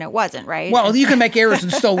wins, then it wasn't, right? Well, you can make errors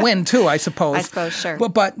and still win too, I suppose. I suppose, sure.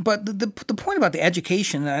 But the point about the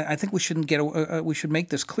education, I think we should make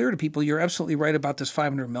this clear to people. You're absolutely right about this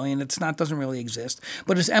 $500 million. Doesn't really exist,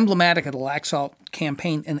 but it's emblematic of the Laxalt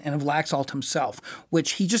campaign and of Laxalt himself,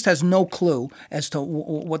 which he just has no clue as to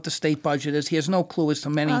what the state budget is. He has no clue as to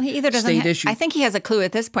many state issues. I think he has a clue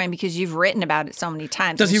at this point because you've written about it so many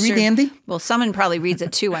times. Does he read Andy? Well, someone probably reads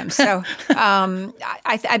it to him. So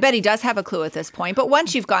I bet he does have a clue at this point. But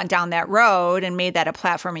once you've gone down that road and made that a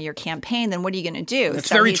platform of your campaign, then what are you going to do? That's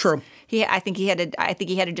very true. I think he had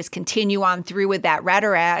to just continue on through with that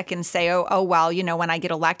rhetoric and say, oh well, when I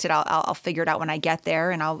get elected, I'll figure it out when I get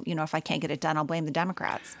there, and I'll if I can't get it done, I'll blame the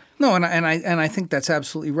Democrats. No, and I think that's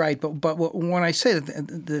absolutely right. But when I say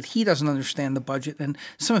that he doesn't understand the budget, and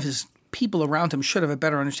some of his people around him should have a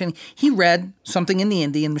better understanding. He read something in the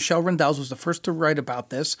Indy, and Michelle Rindels was the first to write about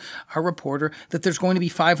this, our reporter, that there's going to be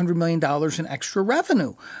 $500 million in extra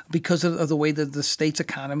revenue because of the way that the state's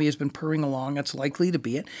economy has been purring along. That's likely to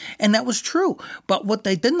be it. And that was true. But what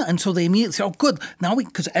they didn't, and so they immediately said, oh, good. Now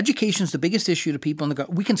because education is the biggest issue to people,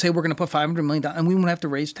 we can say we're going to put $500 million and we won't have to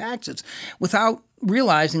raise taxes without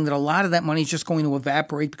realizing that a lot of that money is just going to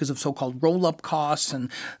evaporate because of so-called roll-up costs,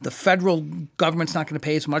 and the federal government's not going to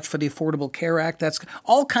pay as much for the Affordable Care Act. That's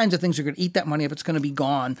all kinds of things are going to eat that money up. It's going to be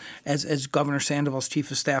gone, as Governor Sandoval's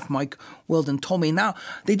chief of staff, Mike Wilden, told me. Now,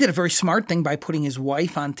 they did a very smart thing by putting his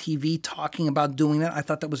wife on TV talking about doing that. I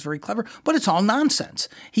thought that was very clever, but it's all nonsense.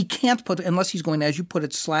 He can't unless he's going to, as you put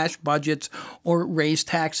it, slash budgets or raise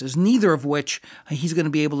taxes, neither of which he's going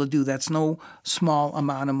to be able to do. That's no small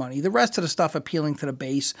amount of money. The rest of the stuff appealing to the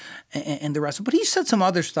base and the rest. But he said some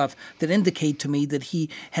other stuff that indicate to me that he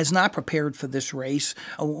has not prepared for this race.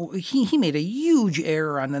 He made a huge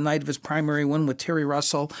error on the night of his primary win with Terry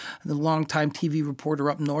Russell, the longtime TV reporter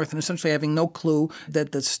up north, and essentially having no clue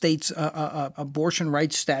that the state's abortion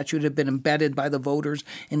rights statute had been embedded by the voters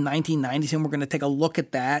in 1990s, and we're going to take a look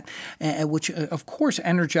at that, which, of course,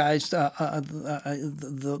 energized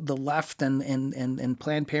the left and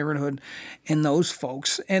Planned Parenthood and those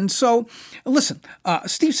folks. And so, listen,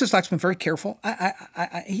 Steve Sisolak's been very careful.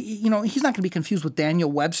 He's not going to be confused with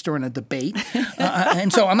Daniel Webster in a debate.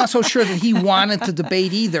 And so I'm not so sure that he wanted to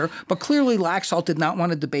debate either, but clearly Laxalt did not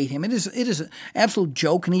want to debate him. It is an absolute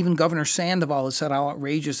joke, and even Governor Sandoval has said how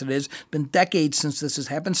outrageous it is. It's been decades since this has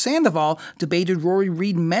happened. Sandoval debated Rory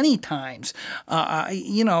Reid many times.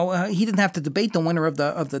 He didn't have to debate the winner of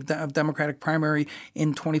the Democratic primary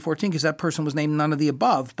in 2014 because that person was named none of the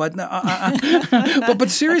above. But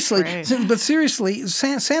seriously, seriously,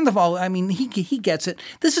 Sandoval, I mean, he gets it.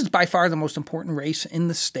 This is by far the most important race in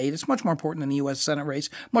the state. It's much more important than the U.S. Senate race,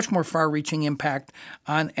 much more far-reaching impact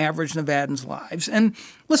on average Nevadans' lives. And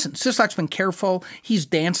listen, Sisolak's been careful. He's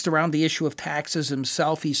danced around the issue of taxes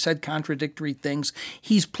himself. He's said contradictory things.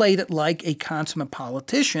 He's played it like a consummate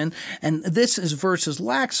politician. And this is versus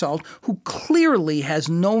Laxalt, who clearly has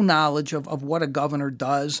no knowledge of what a governor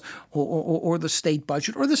does or the state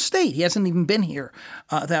budget or the state. He hasn't even been here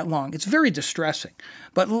that long. It's very distressing.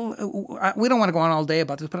 But we don't want to go on all day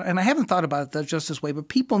about this, and I haven't thought about it just this way, but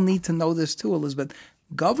people need to know this too, Elizabeth.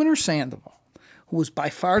 Governor Sandoval, who was by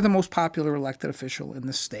far the most popular elected official in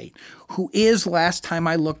the state, who is, last time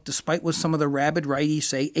I looked, despite what some of the rabid righties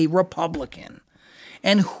say, a Republican,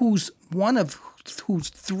 and whose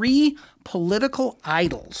three political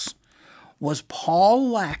idols was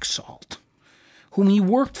Paul Laxalt, whom he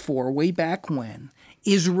worked for way back when,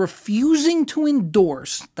 is refusing to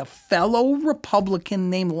endorse the fellow Republican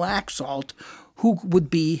named Laxalt, who would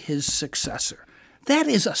be his successor. That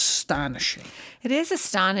is astonishing. It is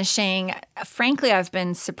astonishing. Frankly, I've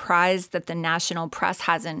been surprised that the national press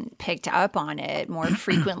hasn't picked up on it more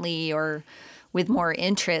frequently or with more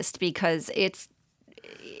interest, because it's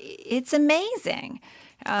amazing.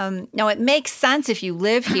 Now, it makes sense if you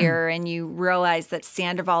live here and you realize that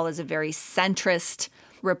Sandoval is a very centrist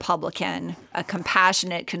Republican, a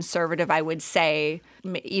compassionate conservative, I would say,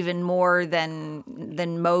 even more than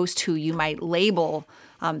most who you might label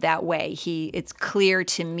that way. It's clear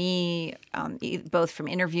to me, both from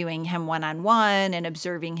interviewing him one-on-one and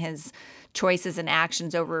observing his choices and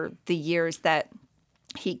actions over the years, that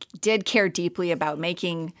he did care deeply about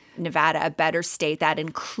making Nevada a better state. That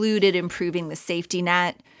included improving the safety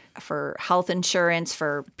net for health insurance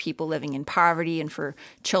for people living in poverty and for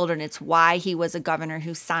children. It's why he was a governor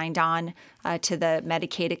who signed on to the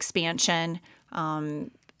Medicaid expansion.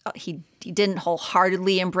 He didn't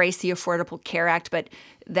wholeheartedly embrace the Affordable Care Act, but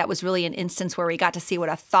that was really an instance where we got to see what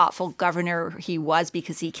a thoughtful governor he was,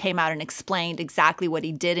 because he came out and explained exactly what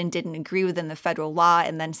he did and didn't agree with in the federal law,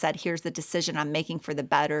 and then said, here's the decision I'm making for the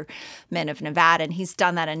betterment of Nevada. And he's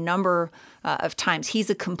done that a number of times. He's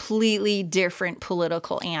a completely different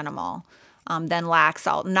political animal than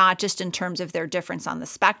Laxalt, not just in terms of their difference on the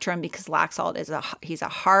spectrum, because Laxalt he's a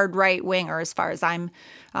hard right winger as far as I'm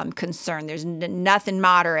concerned. There's nothing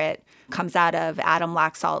moderate comes out of Adam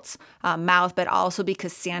Laxalt's mouth, but also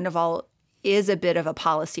because Sandoval is a bit of a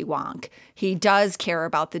policy wonk. He does care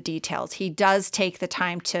about the details. He does take the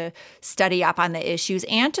time to study up on the issues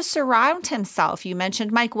and to surround himself. You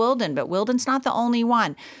mentioned Mike Wilden, but Wilden's not the only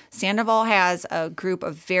one. Sandoval has a group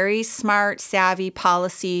of very smart, savvy,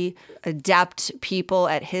 policy adept people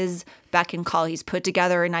at his beck and call. He's put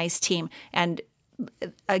together a nice team. And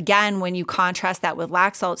again, when you contrast that with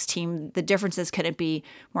Laxalt's team, the differences couldn't be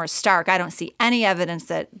more stark. I don't see any evidence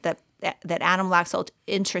that Adam Laxalt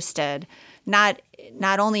interested not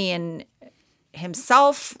only in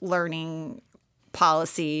himself learning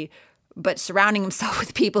policy, but surrounding himself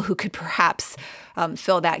with people who could perhaps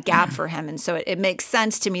fill that gap for him. And so it makes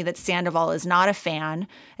sense to me that Sandoval is not a fan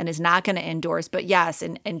and is not going to endorse. But yes,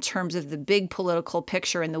 in terms of the big political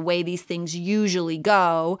picture and the way these things usually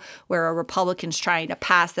go, where a Republican's trying to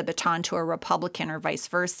pass the baton to a Republican or vice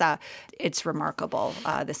versa, it's remarkable,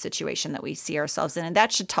 the situation that we see ourselves in. And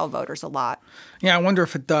that should tell voters a lot. Yeah, I wonder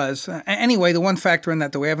if it does. Anyway, the one factor in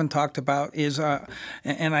that we haven't talked about is,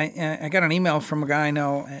 and I got an email from a guy I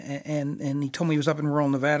know, and he told me he was up in rural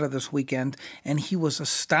Nevada this weekend, and he was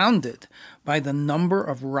astounded by the number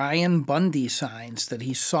of Ryan Bundy signs that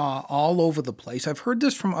he saw all over the place. I've heard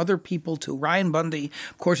this from other people too. Ryan Bundy,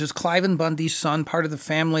 of course, is Cliven Bundy's son, part of the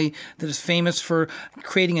family that is famous for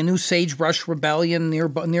creating a new sagebrush rebellion near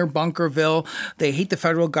Bunkerville. They hate the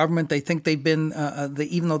federal government. They think they've been,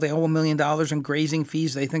 even though they owe $1 million in grazing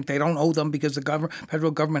fees, they think they don't owe them because the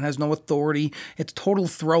federal government has no authority. It's total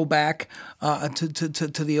throwback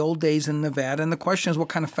to the old days in Nevada. And the question is, what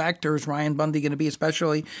kind of factor is Ryan Bundy going to be,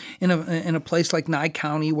 especially in a place like Nye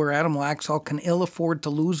County, where Adam Laxalt can ill afford to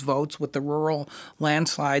lose votes with the rural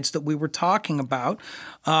landslides that we were talking about.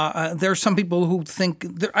 There are some people who think,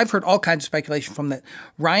 I've heard all kinds of speculation from that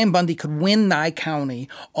Ryan Bundy could win Nye County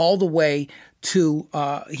all the way to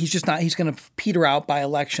he's going to peter out by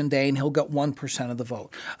election day and he'll get 1% of the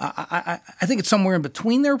vote. I think it's somewhere in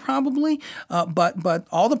between there probably, but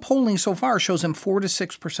all the polling so far shows him 4 to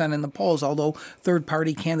 6% in the polls, although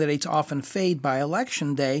third-party candidates often fade by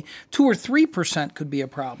election day. 2 or 3% could be a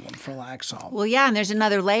problem for Laxalt. Well, yeah, and there's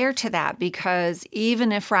another layer to that, because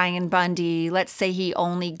even if Ryan Bundy, let's say he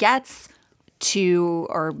only gets 2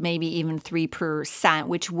 or maybe even 3%,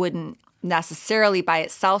 which wouldn't necessarily by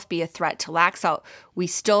itself be a threat to Laxalt. We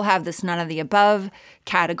still have this none of the above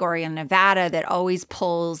category in Nevada that always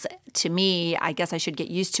pulls, to me, I guess I should get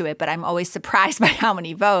used to it, but I'm always surprised by how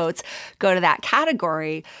many votes go to that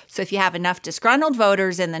category. So if you have enough disgruntled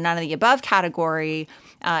voters in the none of the above category,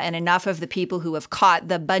 and enough of the people who have caught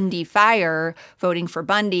the Bundy fire voting for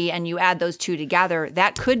Bundy, and you add those two together,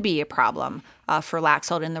 that could be a problem for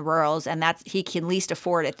Laxalt in the rurals, and he can least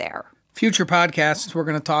afford it there. Future podcasts, we're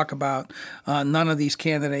going to talk about none of these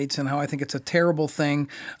candidates and how I think it's a terrible thing,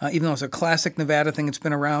 even though it's a classic Nevada thing. It's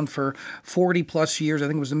been around for 40-plus years. I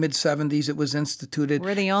think it was the mid-'70s it was instituted.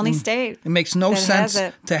 We're the only state. It makes no sense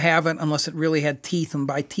to have it unless it really had teeth. And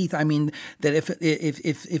by teeth, I mean that if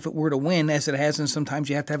it were to win, as it has, and sometimes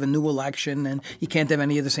you have to have a new election and you can't have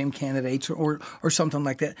any of the same candidates or something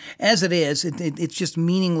like that. As it is, it's just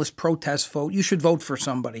meaningless protest vote. You should vote for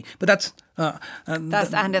somebody. But that's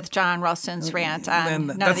endeth John Ralston's rant on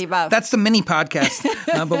none of the above. That's the mini podcast,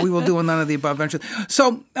 but we will do a none of the above eventually.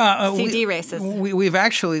 So CD races. We've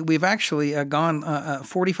actually gone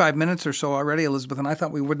 45 minutes or so already, Elizabeth, and I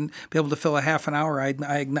thought we wouldn't be able to fill a half an hour. I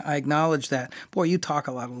acknowledge that. Boy, you talk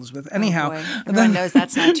a lot, Elizabeth. Anyhow, everyone knows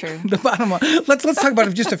that's not true. The bottom line. Let's talk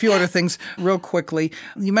about just a few other things real quickly.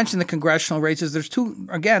 You mentioned the congressional races. There's two.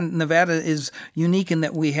 Again, Nevada is unique in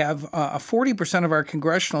that we have 40% of our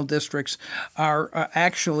congressional districts are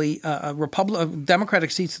actually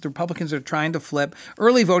Democratic seats that the Republicans are trying to flip.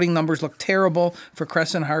 Early voting numbers look terrible for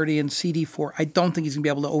Crescent Hardy and CD4. I don't think he's going to be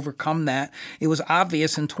able to overcome that. It was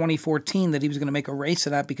obvious in 2014 that he was going to make a race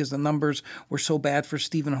of that because the numbers were so bad for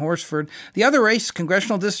Stephen Horsford. The other race,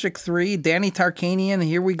 Congressional District 3, Danny Tarkanian,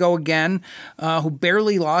 here we go again, who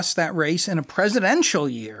barely lost that race in a presidential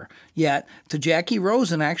year yet to Jackie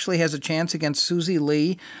Rosen, actually has a chance against Susie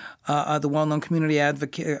Lee, the well-known community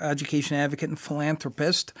education advocate and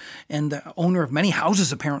philanthropist and the owner of many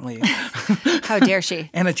houses, apparently. How dare she?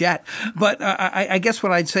 And a jet. But I guess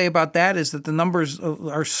what I'd say about that is that the numbers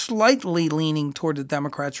are slightly leaning toward the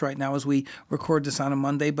Democrats right now as we record this on a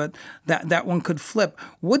Monday, but that one could flip.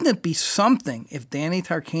 Wouldn't it be something if Danny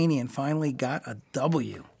Tarkanian finally got a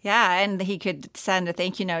W? Yeah, and he could send a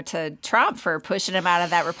thank you note to Trump for pushing him out of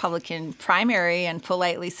that Republican primary and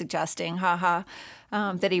politely suggesting,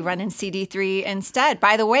 that he run in CD3 instead.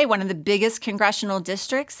 By the way, one of the biggest congressional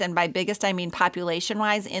districts, and by biggest I mean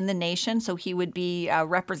population-wise, in the nation. So he would be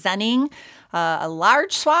representing a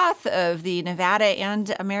large swath of the Nevada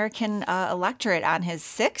and American electorate on his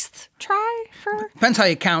sixth try for Depends how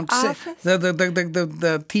you count. Office.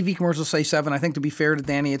 The TV commercials say 7. I think, to be fair to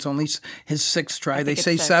Danny, it's only his 6th try. They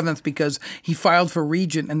say 7th because he filed for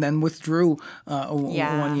regent and then withdrew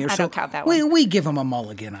 1 year. I so don't count that one. We give him a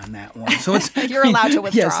mulligan on that one. So it's You're allowed to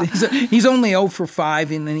withdraw. Yes, he's only 0 for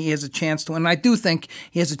 5, and then he has a chance to win. And I do think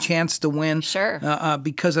he has a chance to win. Sure.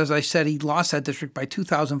 Because, as I said, he lost that district by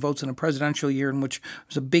 2,000 votes in a presidential year, in which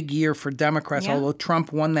was a big year for Democrats, although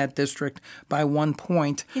Trump won that district by 1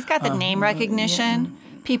 point. He's got the name recognition. Yeah.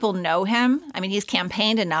 People know him. I mean, he's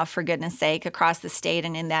campaigned enough, for goodness sake, across the state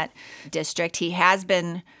and in that district. He has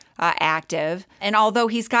been active. And although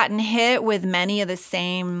he's gotten hit with many of the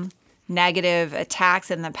same negative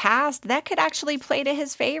attacks in the past, that could actually play to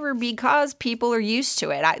his favor because people are used to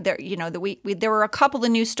it. There were a couple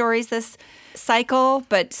of news stories this cycle,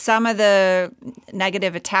 but some of the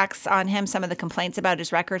negative attacks on him, some of the complaints about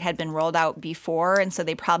his record had been rolled out before, and so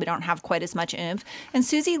they probably don't have quite as much oomph. And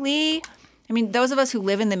Susie Lee, I mean, those of us who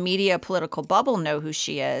live in the media political bubble know who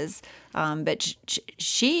she is, but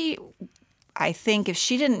she I think if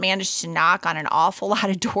she didn't manage to knock on an awful lot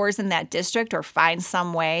of doors in that district or find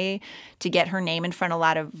some way to get her name in front of a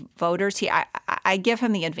lot of voters, I give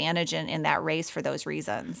him the advantage in that race for those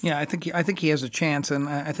reasons. Yeah, I think he has a chance, and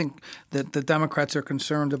I think that the Democrats are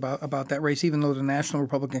concerned about that race, even though the National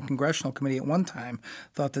Republican Congressional Committee at one time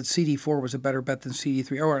thought that CD4 was a better bet than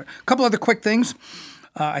CD3. Or a couple other quick things.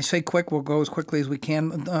 I say quick, we'll go as quickly as we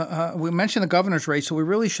can. We mentioned the governor's race, so we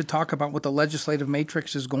really should talk about what the legislative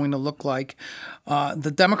matrix is going to look like.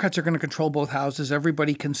 The Democrats are going to control both houses.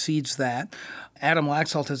 Everybody concedes that. Adam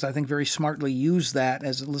Laxalt has, I think, very smartly used that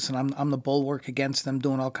as, listen, I'm the bulwark against them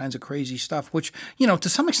doing all kinds of crazy stuff, which, to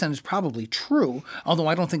some extent is probably true, although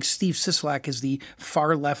I don't think Steve Sisolak is the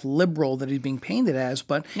far-left liberal that he's being painted as.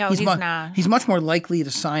 But no, he's not. He's much more likely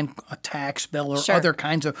to sign a tax bill or other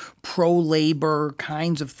kinds of pro-labor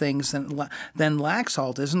kinds of things than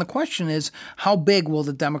Laxalt is. And the question is, how big will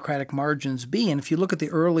the Democratic margins be? And if you look at the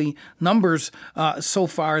early numbers so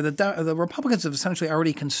far, the Republicans have essentially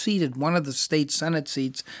already conceded one of the state Senate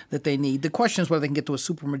seats that they need. The question is whether they can get to a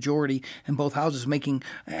supermajority in both houses, making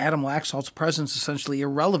Adam Laxalt's presence essentially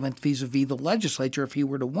irrelevant vis-a-vis the legislature if he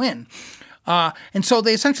were to win. And so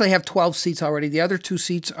they essentially have 12 seats already. The other 2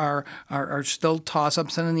 seats are still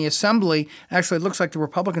toss-ups. And in the Assembly, actually, it looks like the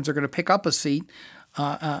Republicans are going to pick up a seat.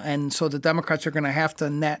 And so the Democrats are going to have to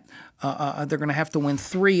they're going to have to win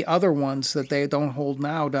 3 other ones that they don't hold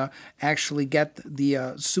now to actually get the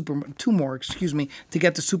to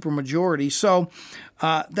get the supermajority. So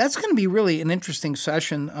that's going to be really an interesting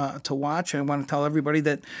session to watch. I want to tell everybody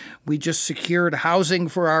that we just secured housing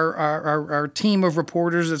for our team of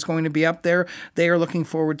reporters that's going to be up there. They are looking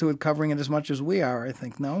forward to it, covering it as much as we are, I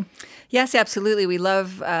think, no? Yes, absolutely. We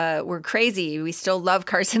love, we're crazy. We still love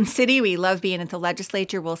Carson City. We love being at the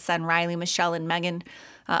legislature. We'll send Riley, Michelle, and Megan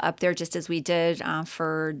up there just as we did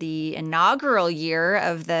for the inaugural year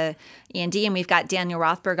of the E&D. And we've got Daniel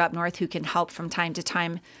Rothberg up north who can help from time to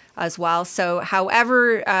time as well. So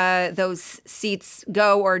however those seats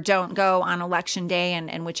go or don't go on Election Day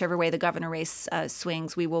and whichever way the governor race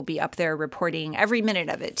swings, we will be up there reporting every minute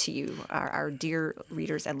of it to you, our dear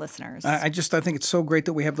readers and listeners. I think it's so great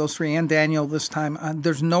that we have those 3 and Daniel this time.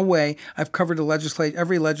 There's no way I've covered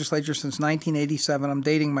every legislature since 1987. I'm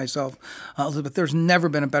dating myself, Elizabeth. There's never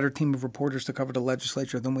been a better team of reporters to cover the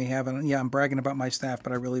legislature than we have. And I'm bragging about my staff,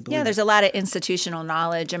 but I really believe there's a lot of institutional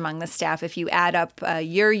knowledge among the staff. If you add up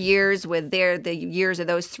your years with the years of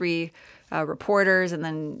those 3 reporters, and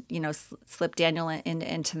then slip Daniel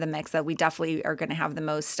into the mix, that we definitely are going to have the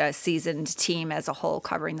most seasoned team as a whole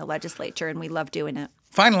covering the legislature, and we love doing it.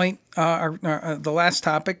 Finally, the last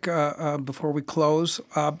topic before we close.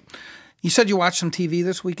 You said you watched some TV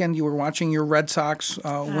this weekend. You were watching your Red Sox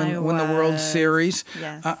win the World Series.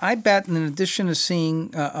 Yes. I bet in addition to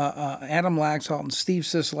seeing Adam Laxalt and Steve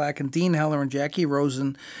Sisolak and Dean Heller and Jackie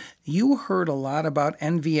Rosen, you heard a lot about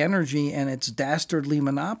NV Energy and its dastardly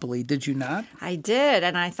monopoly, did you not? I did,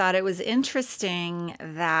 and I thought it was interesting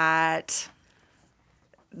that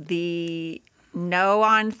the No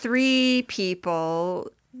on 3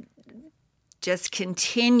 people just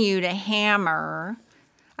continue to hammer.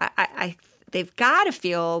 They've got to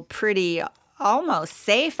feel pretty almost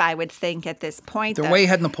safe, I would think, at this point. They're way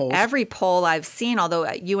ahead in the polls. Every poll I've seen,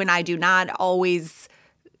 although you and I do not always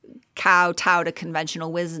kowtow to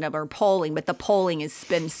conventional wisdom or polling, but the polling has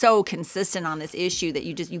been so consistent on this issue that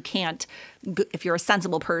you can't, if you're a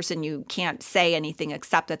sensible person, you can't say anything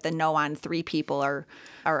except that the No on 3 people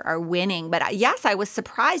are winning. But yes, I was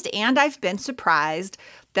surprised, and I've been surprised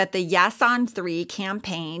that the Yes on 3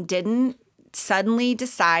 campaign didn't suddenly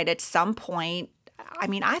decide at some point. I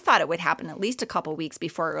mean, I thought it would happen at least a couple weeks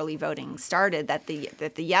before early voting started, that the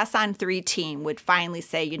Yes on 3 team would finally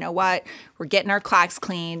say, you know what, we're getting our clocks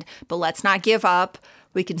cleaned, but let's not give up.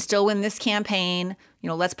 We can still win this campaign.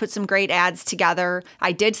 Let's put some great ads together.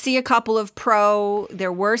 I did see a couple of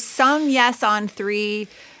there were some Yes on 3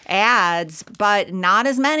 ads, but not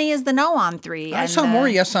as many as the No on 3. I saw more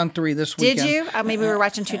Yes on 3 this weekend. Did you? Maybe we were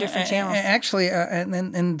watching 2 different channels. Actually,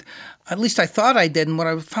 and at least I thought I did. And what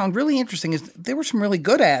I found really interesting is there were some really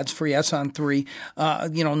good ads for Yes on 3,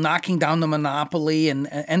 knocking down the monopoly and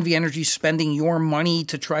NV Energy spending your money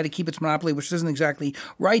to try to keep its monopoly, which isn't exactly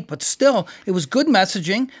right. But still, it was good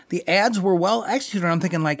messaging. The ads were well executed. I'm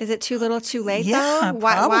thinking, is it too little too late, though?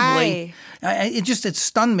 Probably. Why? It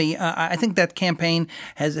stunned me. I think that campaign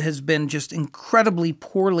has been just incredibly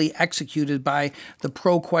poorly executed by the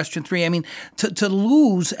pro Question 3. I mean, to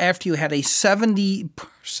lose after you had a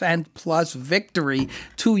 70% plus victory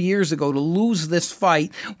 2 years ago, to lose this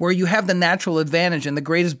fight where you have the natural advantage and the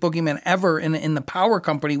greatest boogeyman ever in the power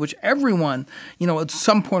company, which everyone, at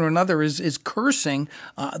some point or another is cursing,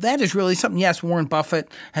 that is really something. Yes, Warren Buffett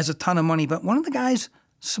has a ton of money, but one of the guys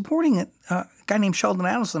supporting it, a guy named Sheldon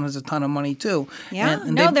Adelson, has a ton of money too. Yeah,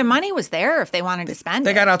 and their money was there if they wanted to spend it.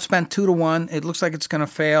 They got outspent 2-1. It looks like it's going to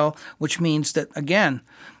fail, which means that, again,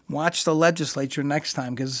 watch the legislature next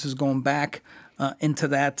time, because this is going back into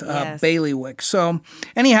that bailiwick. So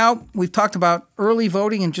anyhow, we've talked about early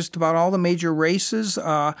voting in just about all the major races.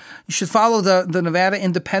 You should follow the Nevada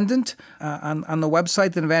Independent on the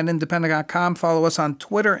website, thenevadaindependent.com. Follow us on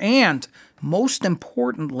Twitter. And most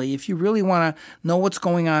importantly, if you really want to know what's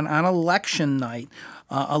going on election night,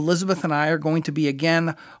 Elizabeth and I are going to be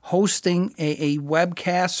again hosting a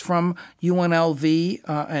webcast from UNLV,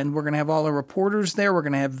 and we're going to have all the reporters there. We're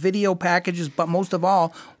going to have video packages, but most of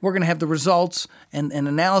all, we're going to have the results and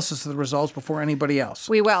analysis of the results before anybody else.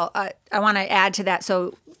 We will. I want to add to that.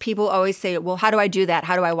 So people always say, well, how do I do that?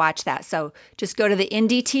 How do I watch that? So just go to the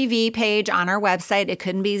Indy TV page on our website. It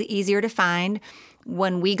couldn't be easier to find.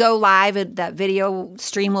 When we go live, that video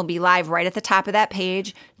stream will be live right at the top of that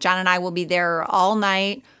page. John and I will be there all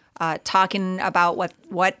night talking about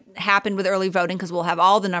what happened with early voting, because we'll have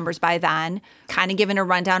all the numbers by then, kind of giving a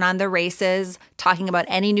rundown on the races, talking about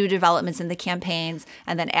any new developments in the campaigns,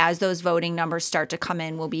 and then as those voting numbers start to come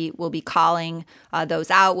in, we'll be calling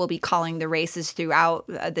those out. We'll be calling the races throughout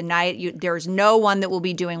the night. There's no one that will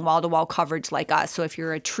be doing wall-to-wall coverage like us. So if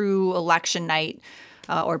you're a true election night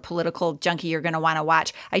or political junkie, you're going to want to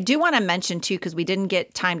watch. I do want to mention, too, because we didn't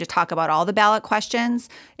get time to talk about all the ballot questions,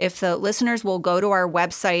 if the listeners will go to our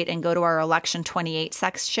website and go to our Election 28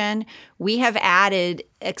 section, we have added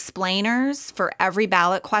explainers for every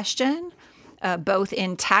ballot question, both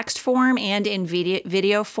in text form and in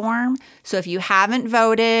video form. So if you haven't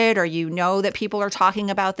voted or you know that people are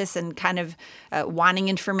talking about this and kind of wanting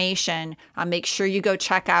information, make sure you go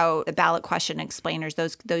check out the ballot question explainers.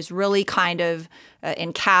 Those really kind of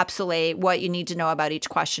encapsulate what you need to know about each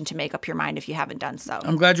question to make up your mind if you haven't done so.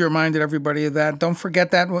 I'm glad you reminded everybody of that. Don't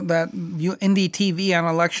forget that Indy TV on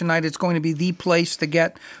election night is going to be the place to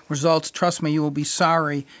get results. Trust me, you will be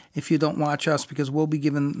sorry if you don't watch us, because we'll be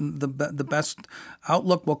giving the best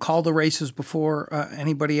outlook. We'll call the races before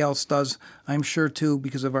anybody else does, I'm sure, too,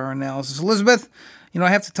 because of our analysis. Elizabeth, I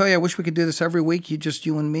have to tell you, I wish we could do this every week,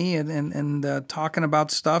 you and me, and talking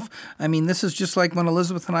about stuff. I mean, this is just like when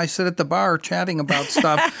Elizabeth and I sit at the bar chatting about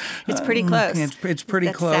stuff. It's pretty close. It's pretty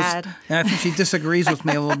That's close. sad. And I think she disagrees with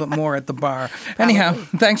me a little bit more at the bar. Anyhow,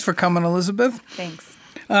 thanks for coming, Elizabeth. Thanks.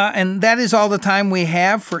 And that is all the time we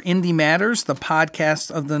have for Indy Matters, the podcast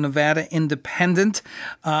of the Nevada Independent.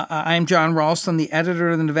 I'm John Ralston, the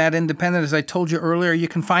editor of the Nevada Independent. As I told you earlier, you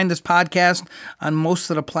can find this podcast on most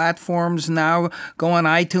of the platforms now. Go on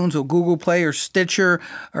iTunes or Google Play or Stitcher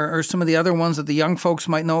or some of the other ones that the young folks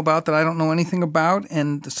might know about that I don't know anything about.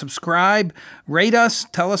 And subscribe, rate us,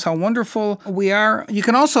 tell us how wonderful we are. You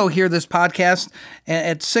can also hear this podcast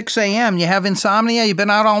at 6 a.m. You have insomnia, you've been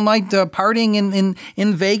out all night partying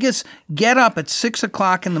in Vegas, get up at 6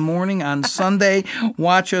 o'clock in the morning on Sunday.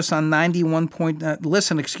 Watch us on 91 point.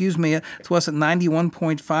 Listen to us at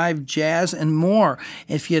 91.5 Jazz and more.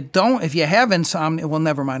 If you have insomnia, well,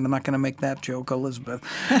 never mind. I'm not going to make that joke, Elizabeth.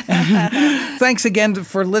 Thanks again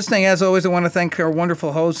for listening. As always, I want to thank our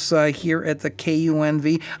wonderful hosts here at the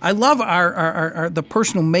KUNV. I love the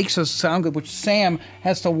person who makes us sound good, which Sam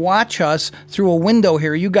has to watch us through a window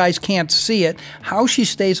here. You guys can't see it. How she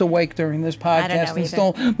stays awake during this podcast I don't know and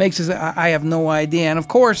still makes us, I have no idea. And of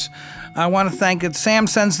course, I want to thank it. Sam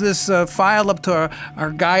sends this file up to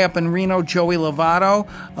our guy up in Reno, Joey Lovato,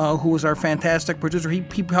 who is our fantastic producer. He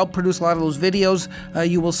helped produce a lot of those videos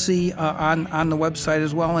you will see on the website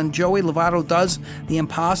as well. And Joey Lovato does the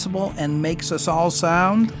impossible and makes us all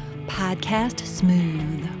sound podcast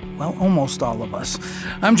smooth. Well, almost all of us.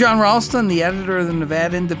 I'm John Ralston, the editor of the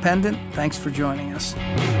Nevada Independent. Thanks for joining us.